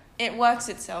 Yeah. It works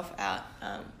itself out.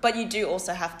 But you do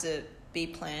also have to be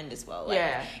planned as well.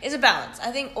 Like, it's a balance.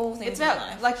 I think all things in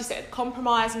life. Like you said,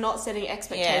 compromise, not setting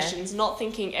expectations, not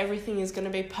thinking everything is going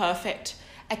to be perfect,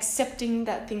 accepting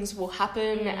that things will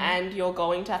happen and you're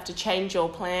going to have to change your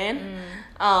plan,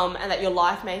 and that your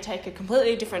life may take a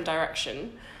completely different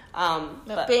direction.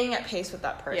 But being at peace with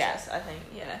that process, I think,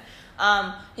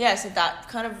 So that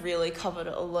kind of really covered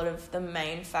a lot of the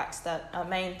main things, that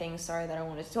I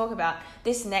wanted to talk about.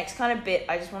 This next kind of bit,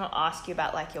 I just want to ask you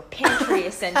about like your pantry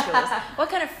essentials. What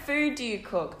kind of food do you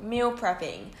cook? Meal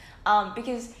prepping.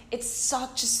 Because it's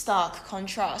such a stark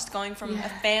contrast going from a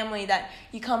family that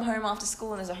you come home after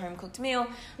school and there's a home cooked meal,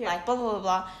 like blah, blah, blah,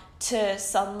 blah, to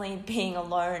suddenly being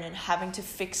alone and having to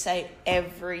fixate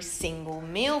every single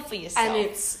meal for yourself. And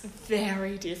it's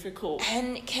very difficult.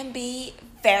 And it can be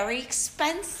very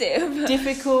expensive.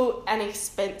 Difficult and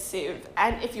expensive.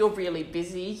 And if you're really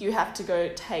busy, you have to go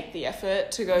take the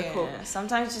effort to go cook.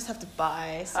 Sometimes you just have to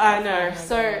buy stuff. I know.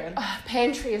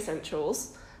 Pantry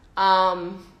essentials.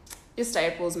 Your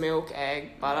staples: milk,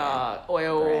 egg, butter,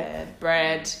 oil,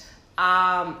 bread,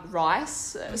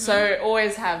 rice. Mm-hmm. So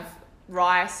always have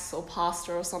rice or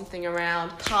pasta or something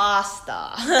around.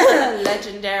 Pasta.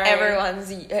 Legendary.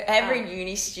 Every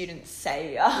uni student's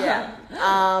savior. Yeah.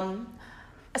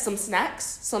 Some snacks.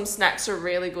 Some snacks are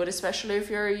really good, especially if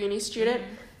you're a uni student.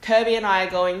 Mm-hmm. Kirby and I are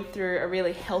going through a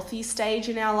really healthy stage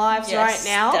in our lives right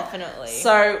now. Definitely.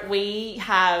 So we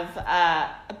have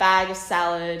a bag of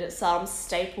salad, some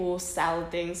staple salad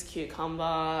things: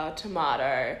 cucumber,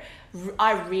 tomato.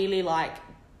 I really like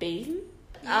bean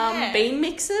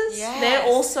mixes. Yes. They're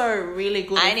also really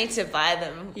good. I need to buy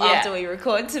them after we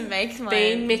record to make my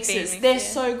bean mixes. They're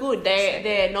so good.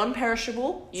 They're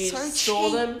non-perishable. You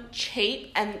store them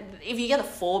cheap, and if you get a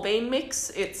 4 bean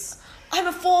mix, I'm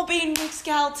a 4 bean mix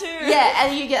gal too. Yeah,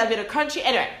 and you get a bit of crunchy.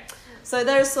 Anyway, so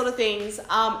those sort of things.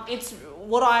 It's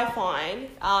what I find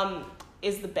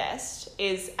is the best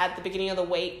is at the beginning of the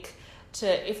week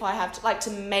if I have to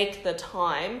make the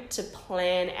time to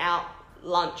plan out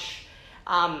lunch.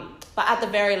 But at the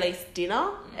very least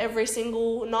dinner every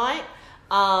single night.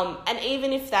 And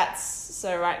even if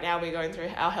so right now we're going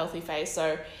through our healthy phase.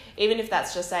 So even if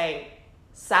that's just saying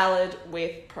salad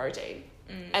with protein.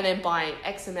 And then buying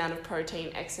X amount of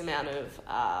protein, X amount of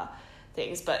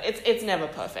things, but it's never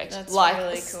perfect. That's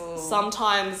really cool.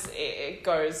 Sometimes it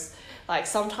goes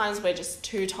sometimes we're just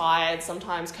too tired.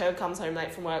 Sometimes Kerb comes home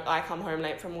late from work. I come home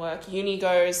late from work. Uni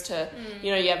goes to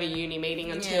you have a uni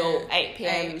meeting until 8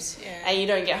 p.m. And you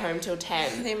don't get home till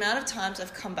 10. The amount of times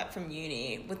I've come back from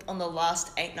uni on the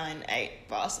last 898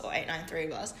 bus or 893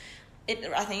 bus.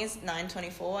 I think it's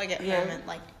 9:24. I get home at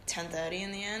 10:30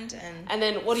 in the end, and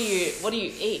then what do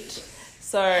you eat?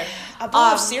 So a bowl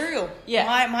of cereal.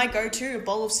 Yeah, my go-to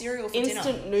bowl of cereal for dinner.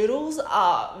 Instant noodles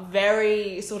are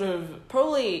very sort of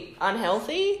probably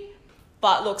unhealthy,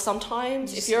 but look,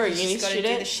 sometimes if you're a uni student,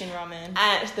 do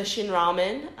the shin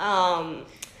ramen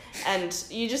and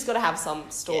you just got to have some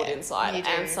stored inside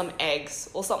and some eggs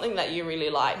or something that you really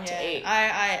like to eat.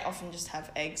 I often just have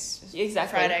eggs.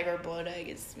 Exactly. Fried egg or a boiled egg.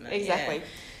 Exactly.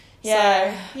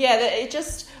 Yeah. So, it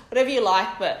just, whatever you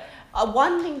like. But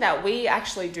one thing that we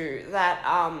actually do that,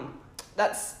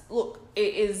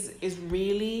 it is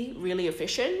really, really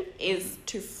efficient is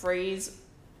to freeze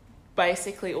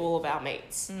basically all of our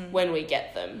meats when we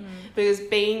get them. Because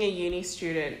being a uni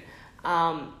student,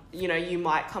 you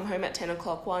might come home at 10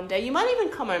 o'clock one day. You might even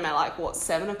come home at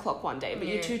 7 o'clock one day, but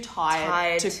you're too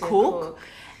tired to cook.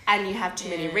 And you have too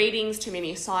many readings, too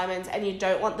many assignments, and you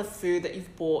don't want the food that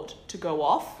you've bought to go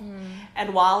off.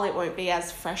 And while it won't be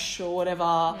as fresh or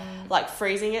whatever,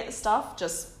 freezing it and stuff,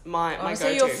 just my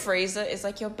honestly, go-to. your freezer is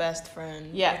your best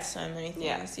friend with so many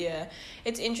things. Yeah.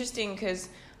 It's interesting because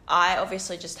I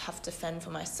obviously just have to fend for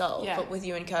myself. But with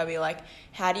you and Kirby,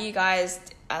 how do you guys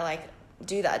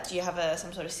do that? Do you have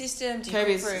some sort of system? Do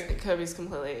you Kirby's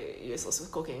completely useless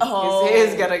with cooking.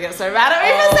 He's gonna get so mad at me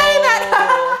for saying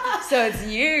that. So it's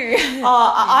you.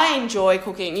 I enjoy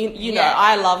cooking. You know,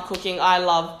 I love cooking. I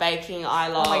love baking. Oh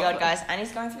my god, guys!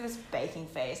 Annie's going through this baking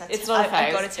phase. It's not a phase.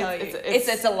 I've got to tell you,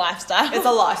 it's a lifestyle. It's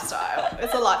a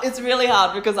lifestyle. It's really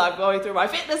hard because I'm going through my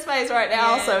fitness phase right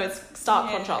now. So it's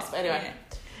stark contrast. But anyway.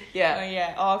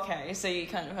 Okay, so you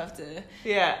kind of have to...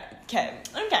 Okay.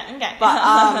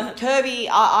 But Kirby,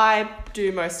 I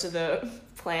do most of the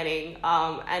planning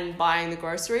and buying the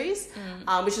groceries,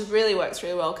 which really works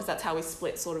really well because that's how we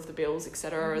split sort of the bills,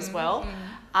 etc. as well.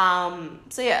 I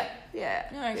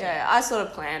sort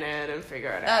of plan it and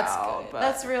figure it out. That's good. But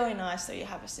that's really nice that you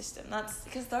have a system. That's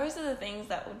because those are the things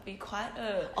that would be quite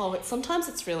sometimes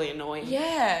it's really annoying.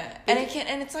 Yeah, and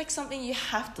it's something you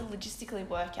have to logistically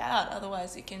work out.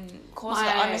 Otherwise, it can cause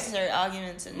unnecessary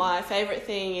arguments. And my favorite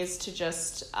thing is to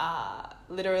just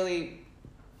literally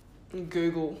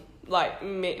Google like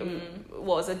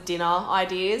what was it, dinner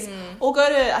ideas, or go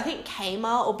to, I think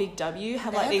Kmart or Big W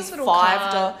have like these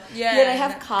 $5 they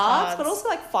have cards, but also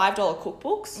like $5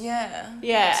 cookbooks.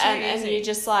 And you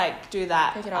just like do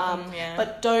that. Pick it up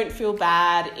but don't feel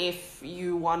bad if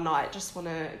you one night just want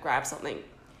to grab something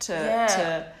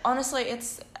to honestly,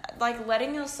 it's like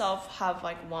letting yourself have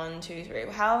like 1, 2, 3,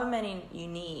 however many you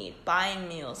need, buying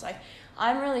meals. Like,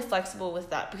 I'm really flexible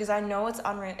with that because I know it's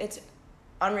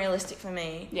unrealistic for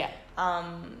me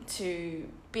to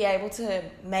be able to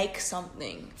make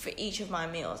something for each of my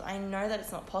meals. I know that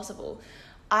it's not possible.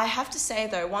 I have to say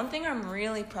though, one thing I'm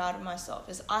really proud of myself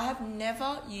is I have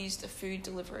never used a food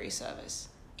delivery service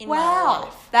in my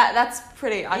life. That's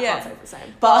pretty, I can't say the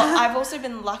same. But I've also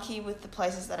been lucky with the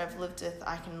places that I've lived with.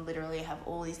 I can literally have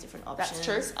all these different options.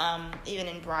 That's true. Even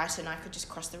in Brighton, I could just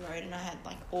cross the road and I had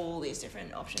like all these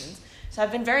different options. So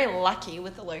I've been very lucky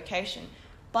with the location.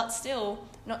 But still,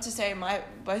 not to say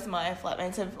both of my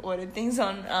flatmates have ordered things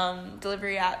on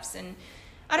delivery apps, and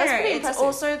I don't know. It's impressive.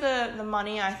 Also the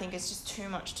money, I think, is just too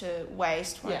much to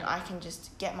waste when I can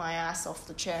just get my ass off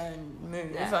the chair and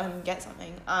move and get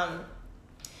something.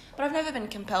 But I've never been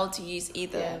compelled to use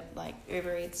either like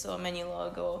Uber Eats or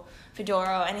Menulog or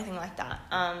Foodora or anything like that.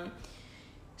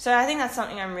 So I think that's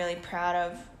something I'm really proud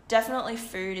of. Definitely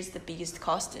food is the biggest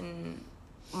cost in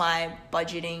my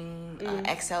budgeting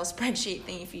Excel spreadsheet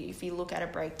thing if you look at a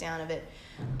breakdown of it.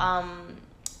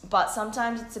 But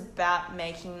sometimes it's about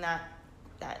making that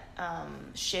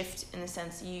shift, in the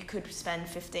sense you could spend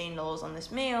 $15 on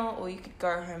this meal, or you could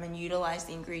go home and utilize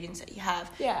the ingredients that you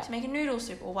have to make a noodle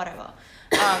soup or whatever.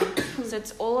 So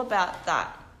it's all about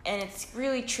that, and it's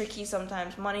really tricky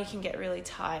sometimes. Money can get really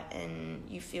tight and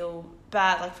you feel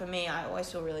bad. Like for me, I always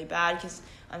feel really bad because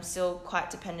I'm still quite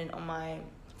dependent on my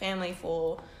family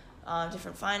for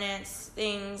different finance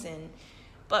things,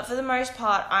 but for the most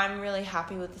part I'm really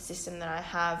happy with the system that I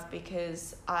have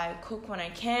because I cook when I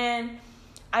can.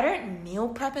 I don't meal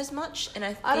prep as much, and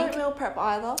I don't meal prep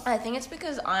either. I think it's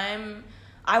because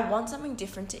I want something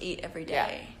different to eat every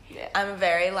day. I'm a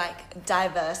very like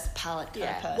diverse palate kind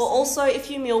of person. Well, also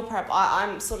if you meal prep,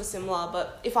 I'm sort of similar,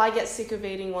 but if I get sick of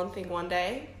eating one thing one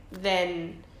day,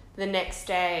 then the next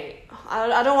day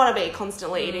I don't want to be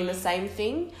constantly eating the same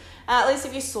thing. At least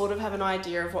if you sort of have an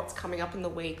idea of what's coming up in the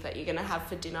week that you're going to have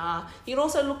for dinner, you can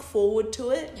also look forward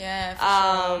to it. Yeah,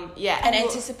 for sure. Yeah. And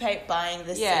anticipate buying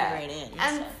this ingredient.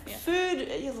 And food,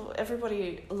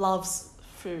 everybody loves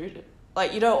food.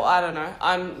 Like, I don't know.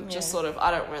 I'm just sort of,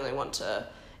 I don't really want to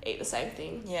eat the same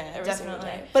thing every single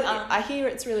day. But I hear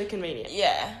it's really convenient.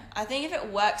 Yeah. I think if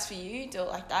it works for you, do it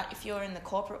like that. If you're in the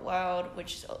corporate world,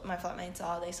 which my flatmates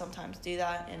are, they sometimes do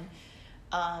that. And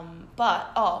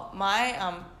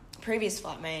my previous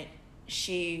flatmate,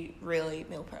 she really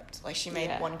meal prepped. Like, she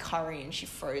made one curry and she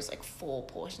froze like 4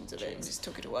 portions of it and just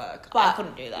took it to work. But I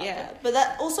couldn't do that. But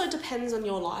that also depends on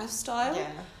your lifestyle. Yeah.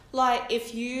 Like,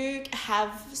 if you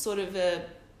have sort of the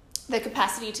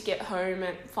capacity to get home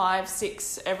at 5,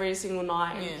 6 every single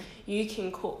night and you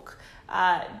can cook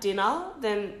dinner,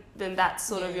 then that's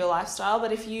sort of your lifestyle.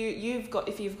 But if you've got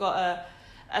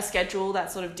a schedule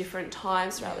that's sort of different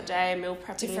times throughout the day, meal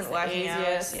prepping different is working the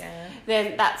easiest, hours,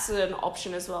 then that's an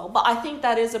option as well. But I think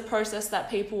that is a process that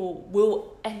people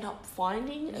will end up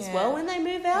finding as well when they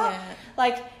move out.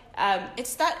 Like,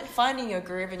 it's that finding your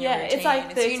groove in your routine. It's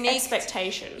like the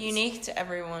expectations. Unique to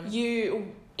everyone.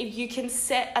 If you can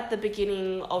set at the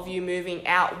beginning of you moving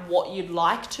out what you'd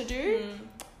like to do,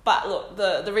 but look,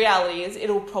 the reality is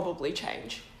it'll probably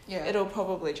change. Yeah. It'll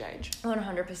probably change.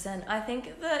 100%. I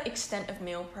think the extent of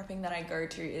meal prepping that I go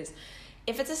to is,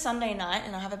 if it's a Sunday night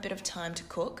and I have a bit of time to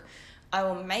cook, I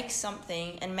will make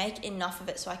something and make enough of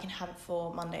it so I can have it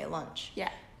for Monday lunch.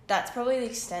 Yeah. That's probably the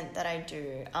extent that I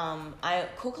do. I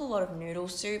cook a lot of noodle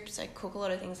soups. I cook a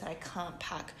lot of things that I can't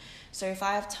pack. So if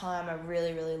I have time, I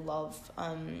really, really love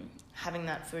having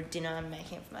that for dinner and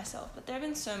making it for myself. But there have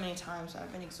been so many times where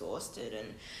I've been exhausted,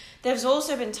 and there's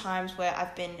also been times where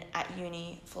I've been at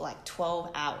uni for like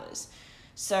 12 hours.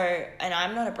 So, and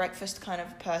I'm not a breakfast kind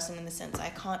of person in the sense I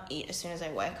can't eat as soon as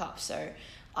I wake up. So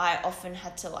I often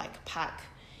had to like pack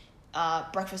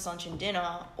breakfast, lunch and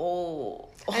dinner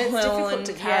all and it's difficult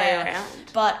to carry around.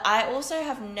 But I also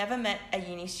have never met a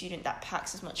uni student that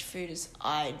packs as much food as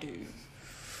I do.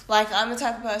 Like, I'm the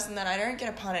type of person that I don't get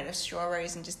a punnet of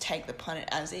strawberries and just take the punnet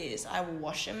as is. I will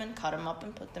wash them and cut them up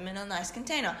and put them in a nice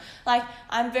container. Like,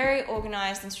 I'm very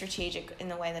organised and strategic in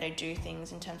the way that I do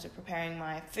things in terms of preparing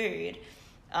my food.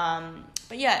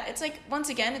 But yeah, it's like, once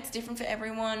again, it's different for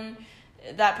everyone.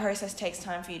 That process takes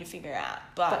time for you to figure out.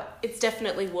 But it's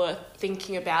definitely worth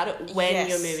thinking about it when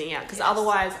you're moving out. Because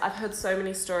otherwise, I've heard so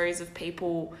many stories of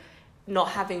people not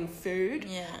having food,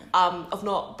 of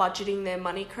not budgeting their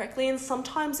money correctly. And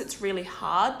sometimes it's really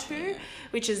hard to,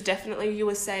 which is definitely, you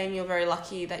were saying you're very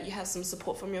lucky that you have some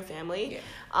support from your family.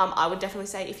 I would definitely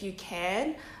say if you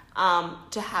can,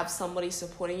 to have somebody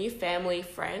supporting you, family,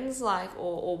 friends, like,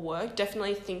 or work,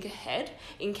 definitely think ahead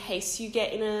in case you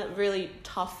get in a really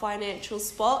tough financial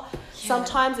spot.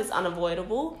 Sometimes it's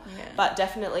unavoidable, but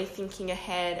definitely thinking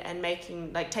ahead and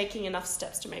taking enough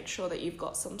steps to make sure that you've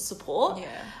got some support.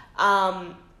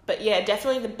 But yeah,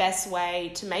 definitely the best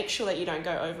way to make sure that you don't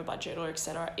go over budget or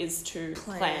etc. is to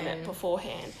plan it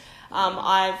beforehand.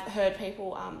 I've heard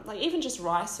people, like even just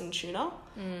rice and tuna,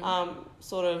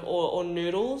 sort of, or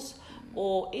noodles,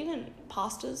 or even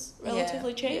pastas,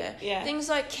 relatively cheap. Things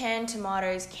like canned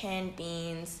tomatoes, canned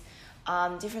beans,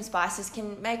 different spices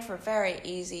can make for a very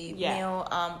easy meal.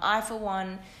 I, for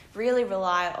one, really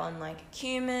rely on like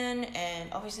cumin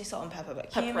and obviously salt and pepper,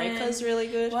 but paprika's really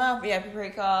good. Well,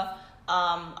 paprika.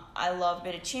 I love a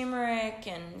bit of turmeric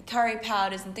and curry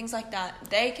powders and things like that.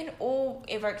 They can all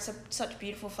evoke such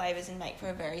beautiful flavours and make for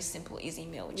a very simple, easy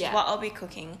meal, which is what I'll be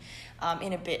cooking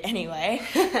in a bit anyway.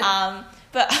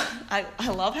 But I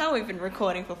love how we've been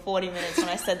recording for 40 minutes when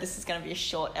I said this is going to be a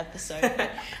short episode.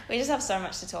 But we just have so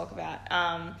much to talk about.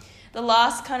 The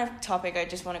last kind of topic I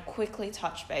just want to quickly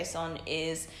touch base on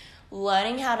is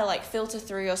learning how to like filter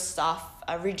through your stuff,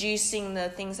 reducing the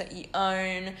things that you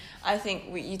own. I think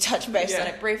you touched base on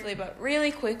it briefly, but really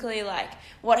quickly, like,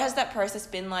 what has that process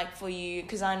been like for you?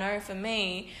 Because I know for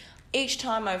me, each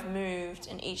time I've moved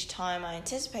and each time I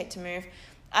anticipate to move,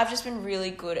 I've just been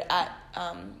really good at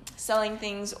selling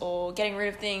things or getting rid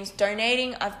of things,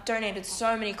 donating. I've donated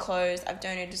so many clothes. I've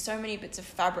donated so many bits of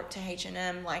fabric to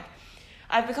H&M. Like,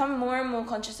 I've become more and more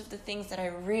conscious of the things that I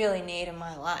really need in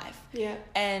my life.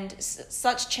 And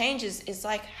such changes is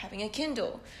like having a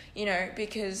Kindle, you know,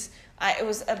 because it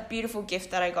was a beautiful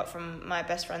gift that I got from my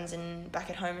best friends back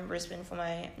at home in Brisbane for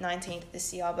my 19th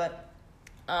this year. But,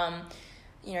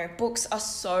 you know, books are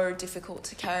so difficult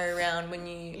to carry around when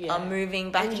you are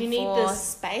moving back and forth. And you need the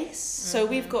space. So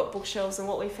we've got bookshelves, and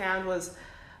what we found was,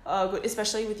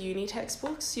 especially with uni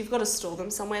textbooks, you've got to store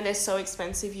them somewhere. They're so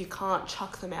expensive, you can't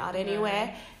chuck them out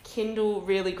anywhere. Kindle,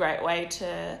 really great way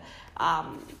to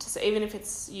even if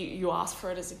it's you ask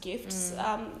for it as a gift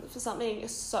for something,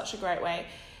 it's such a great way.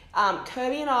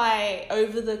 Kirby and I,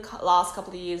 over the last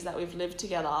couple of years that we've lived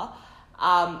together,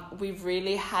 we've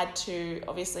really had to,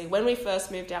 obviously, when we first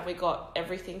moved out, we got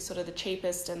everything sort of the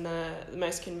cheapest and the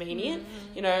most convenient,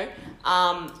 you know,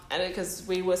 and because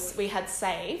we had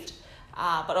saved.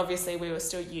 But obviously we were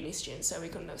still uni students, so we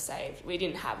couldn't have saved. We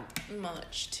didn't have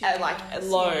much to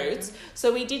loads.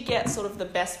 So we did get sort of the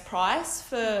best price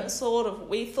for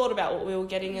we thought about what we were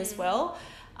getting as well.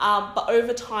 But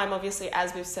over time, obviously,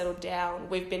 as we've settled down,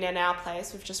 we've been in our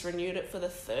place. We've just renewed it for the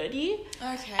 3rd year.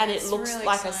 Okay. And it looks really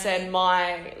like exciting. I said,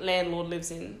 my landlord lives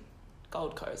in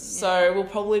Gold Coast. So we'll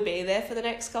probably be there for the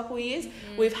next couple of years.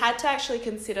 We've had to actually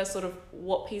consider sort of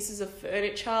what pieces of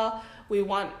furniture we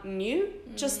want new,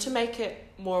 just to make it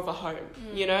more of a home,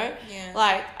 you know?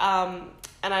 Like,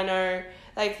 and I know,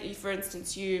 like, for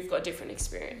instance, you've got a different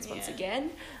experience once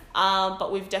again,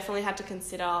 but we've definitely had to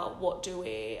consider what do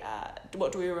we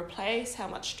replace, how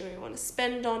much do we want to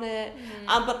spend on it,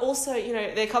 but also, you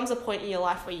know, there comes a point in your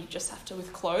life where you just have to,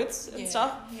 with clothes and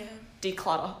stuff,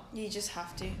 declutter. You just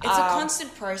have to. It's a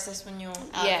constant process when you're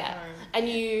out of home. And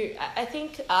I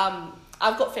think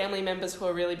I've got family members who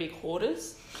are really big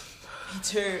hoarders. Me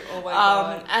too. Oh my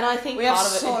god. And I think we have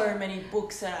so many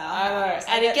books in our house.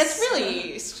 And it gets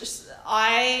really, it's just,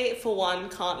 I, for one,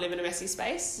 can't live in a messy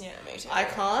space. Yeah, me too. I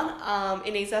can't.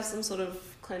 It needs to have some sort of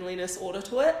cleanliness order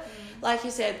to it. Like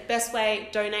you said, best way,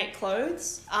 donate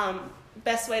clothes.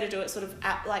 Best way to do it, sort of,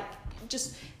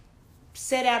 just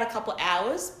set out a couple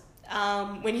hours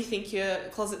when you think your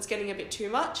closet's getting a bit too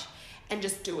much, and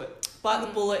just do it. Bite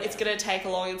the bullet. It's going to take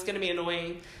long. It's going to be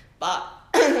annoying, but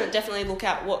definitely look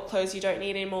at what clothes you don't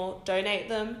need anymore. Donate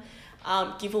them.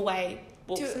 Give away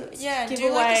books.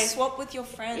 Do like a swap with your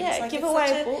friends. Yeah, like, give it's away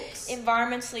such books.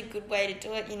 Environmentally good way to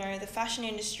do it. You know, the fashion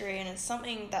industry, and it's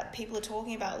something that people are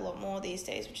talking about a lot more these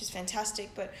days, which is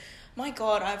fantastic. But my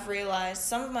God, I've realised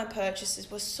some of my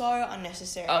purchases were so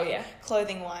unnecessary. Oh, yeah.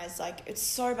 Clothing-wise. Like, it's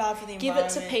so bad for the Give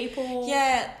environment. it to people.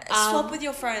 Yeah. Swap with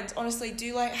your friends. Honestly,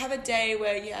 do, like, have a day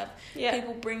where you have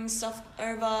people bring stuff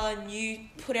over and you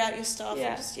put out your stuff. Yeah.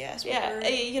 And just,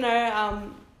 You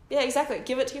know, exactly.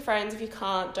 Give it to your friends if you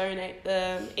can't. Donate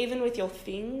them. Even with your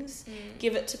things,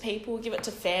 give it to people. Give it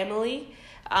to family.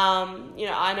 You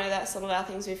know, I know that some of our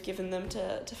things we've given them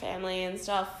to family and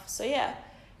stuff. So, yeah.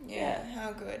 Yeah,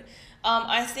 how good.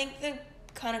 I think the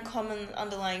kind of common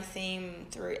underlying theme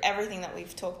through everything that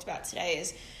we've talked about today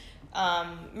is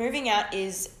moving out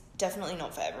is definitely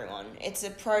not for everyone. It's a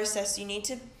process. You need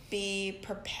to be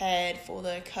prepared for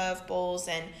the curveballs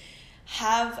and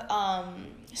have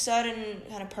certain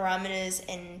kind of parameters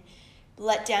and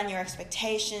let down your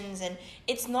expectations, and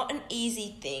it's not an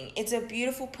easy thing. It's a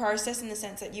beautiful process in the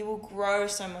sense that you will grow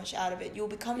so much out of it. You'll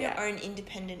become your own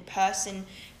independent person,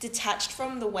 detached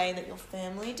from the way that your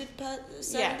family did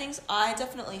certain things. I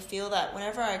definitely feel that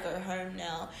whenever I go home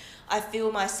now, I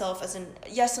feel myself as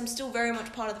yes, I'm still very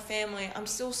much part of the family. I'm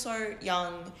still so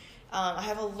young. I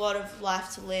have a lot of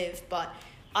life to live, but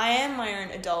I am my own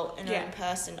adult and own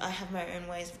person. I have my own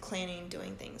ways of cleaning,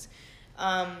 doing things.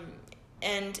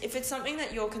 And if it's something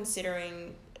that you're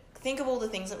considering, think of all the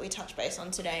things that we touched base on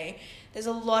today. There's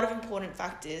a lot of important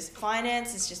factors.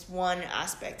 Finance is just one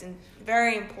aspect and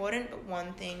very important, but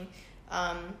one thing.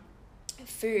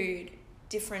 Food,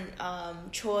 different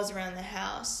chores around the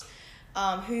house,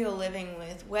 who you're living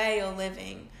with, where you're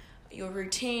living, your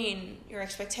routine, your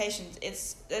expectations.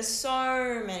 There's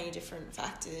so many different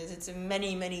factors. It's a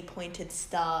many pointed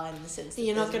star in the sense that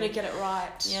you're not going to get it right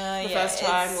the first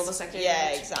time or the second. Yeah,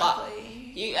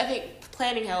 exactly. I think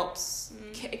planning helps.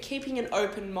 Keeping an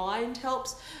open mind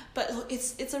helps. But look,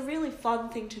 it's a really fun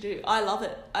thing to do. I love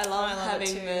it. I love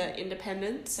having the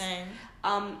independence. Same.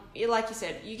 Like you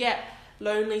said, you get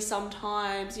lonely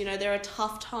sometimes. You know, there are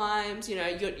tough times. You know,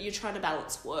 you're trying to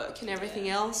balance work and everything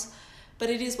else. But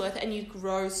it is worth it, and you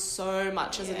grow so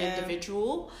much as an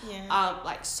individual. Yeah.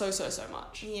 Like so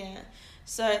much. Yeah.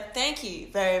 So thank you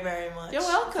very, very much. You're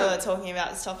welcome. For talking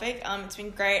about this topic. It's been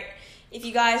great. If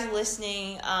you guys are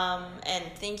listening and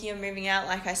thinking of moving out,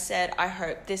 like I said, I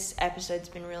hope this episode's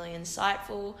been really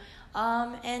insightful.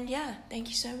 And yeah, thank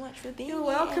you so much for being here. You're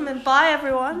welcome, and bye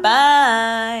everyone.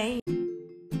 Bye.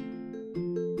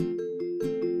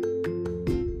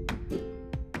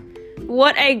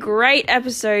 What a great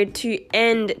episode to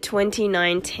end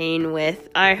 2019 with.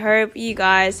 I hope you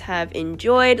guys have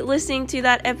enjoyed listening to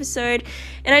that episode,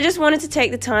 and I just wanted to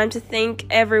take the time to thank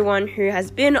everyone who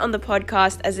has been on the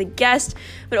podcast as a guest,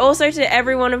 but also to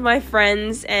every one of my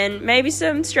friends and maybe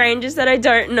some strangers that I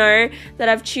don't know that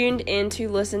have tuned in to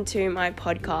listen to my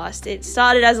podcast. It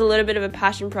started as a little bit of a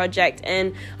passion project,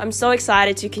 and I'm so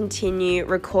excited to continue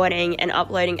recording and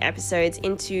uploading episodes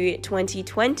into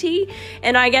 2020.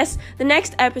 And I guess the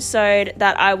next episode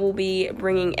that I will be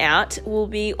bringing out will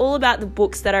be all about the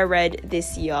books that I read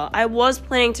this year. I was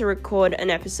planning to record an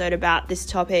episode about this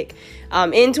topic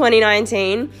in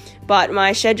 2019, but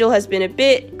my schedule has been a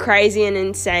bit crazy and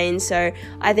insane, so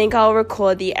I think I'll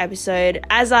record the episode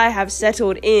as I have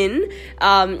settled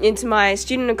into my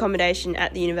student accommodation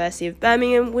at the University of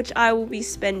Birmingham, which I will be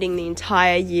spending the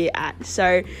entire year at.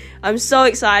 So I'm so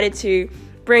excited to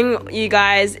bring you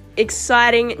guys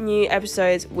exciting new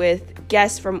episodes with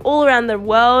guests from all around the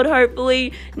world,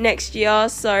 hopefully next year.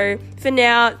 So for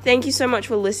now, thank you so much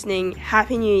for listening.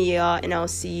 Happy New Year, and I'll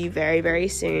see you very, very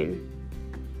soon.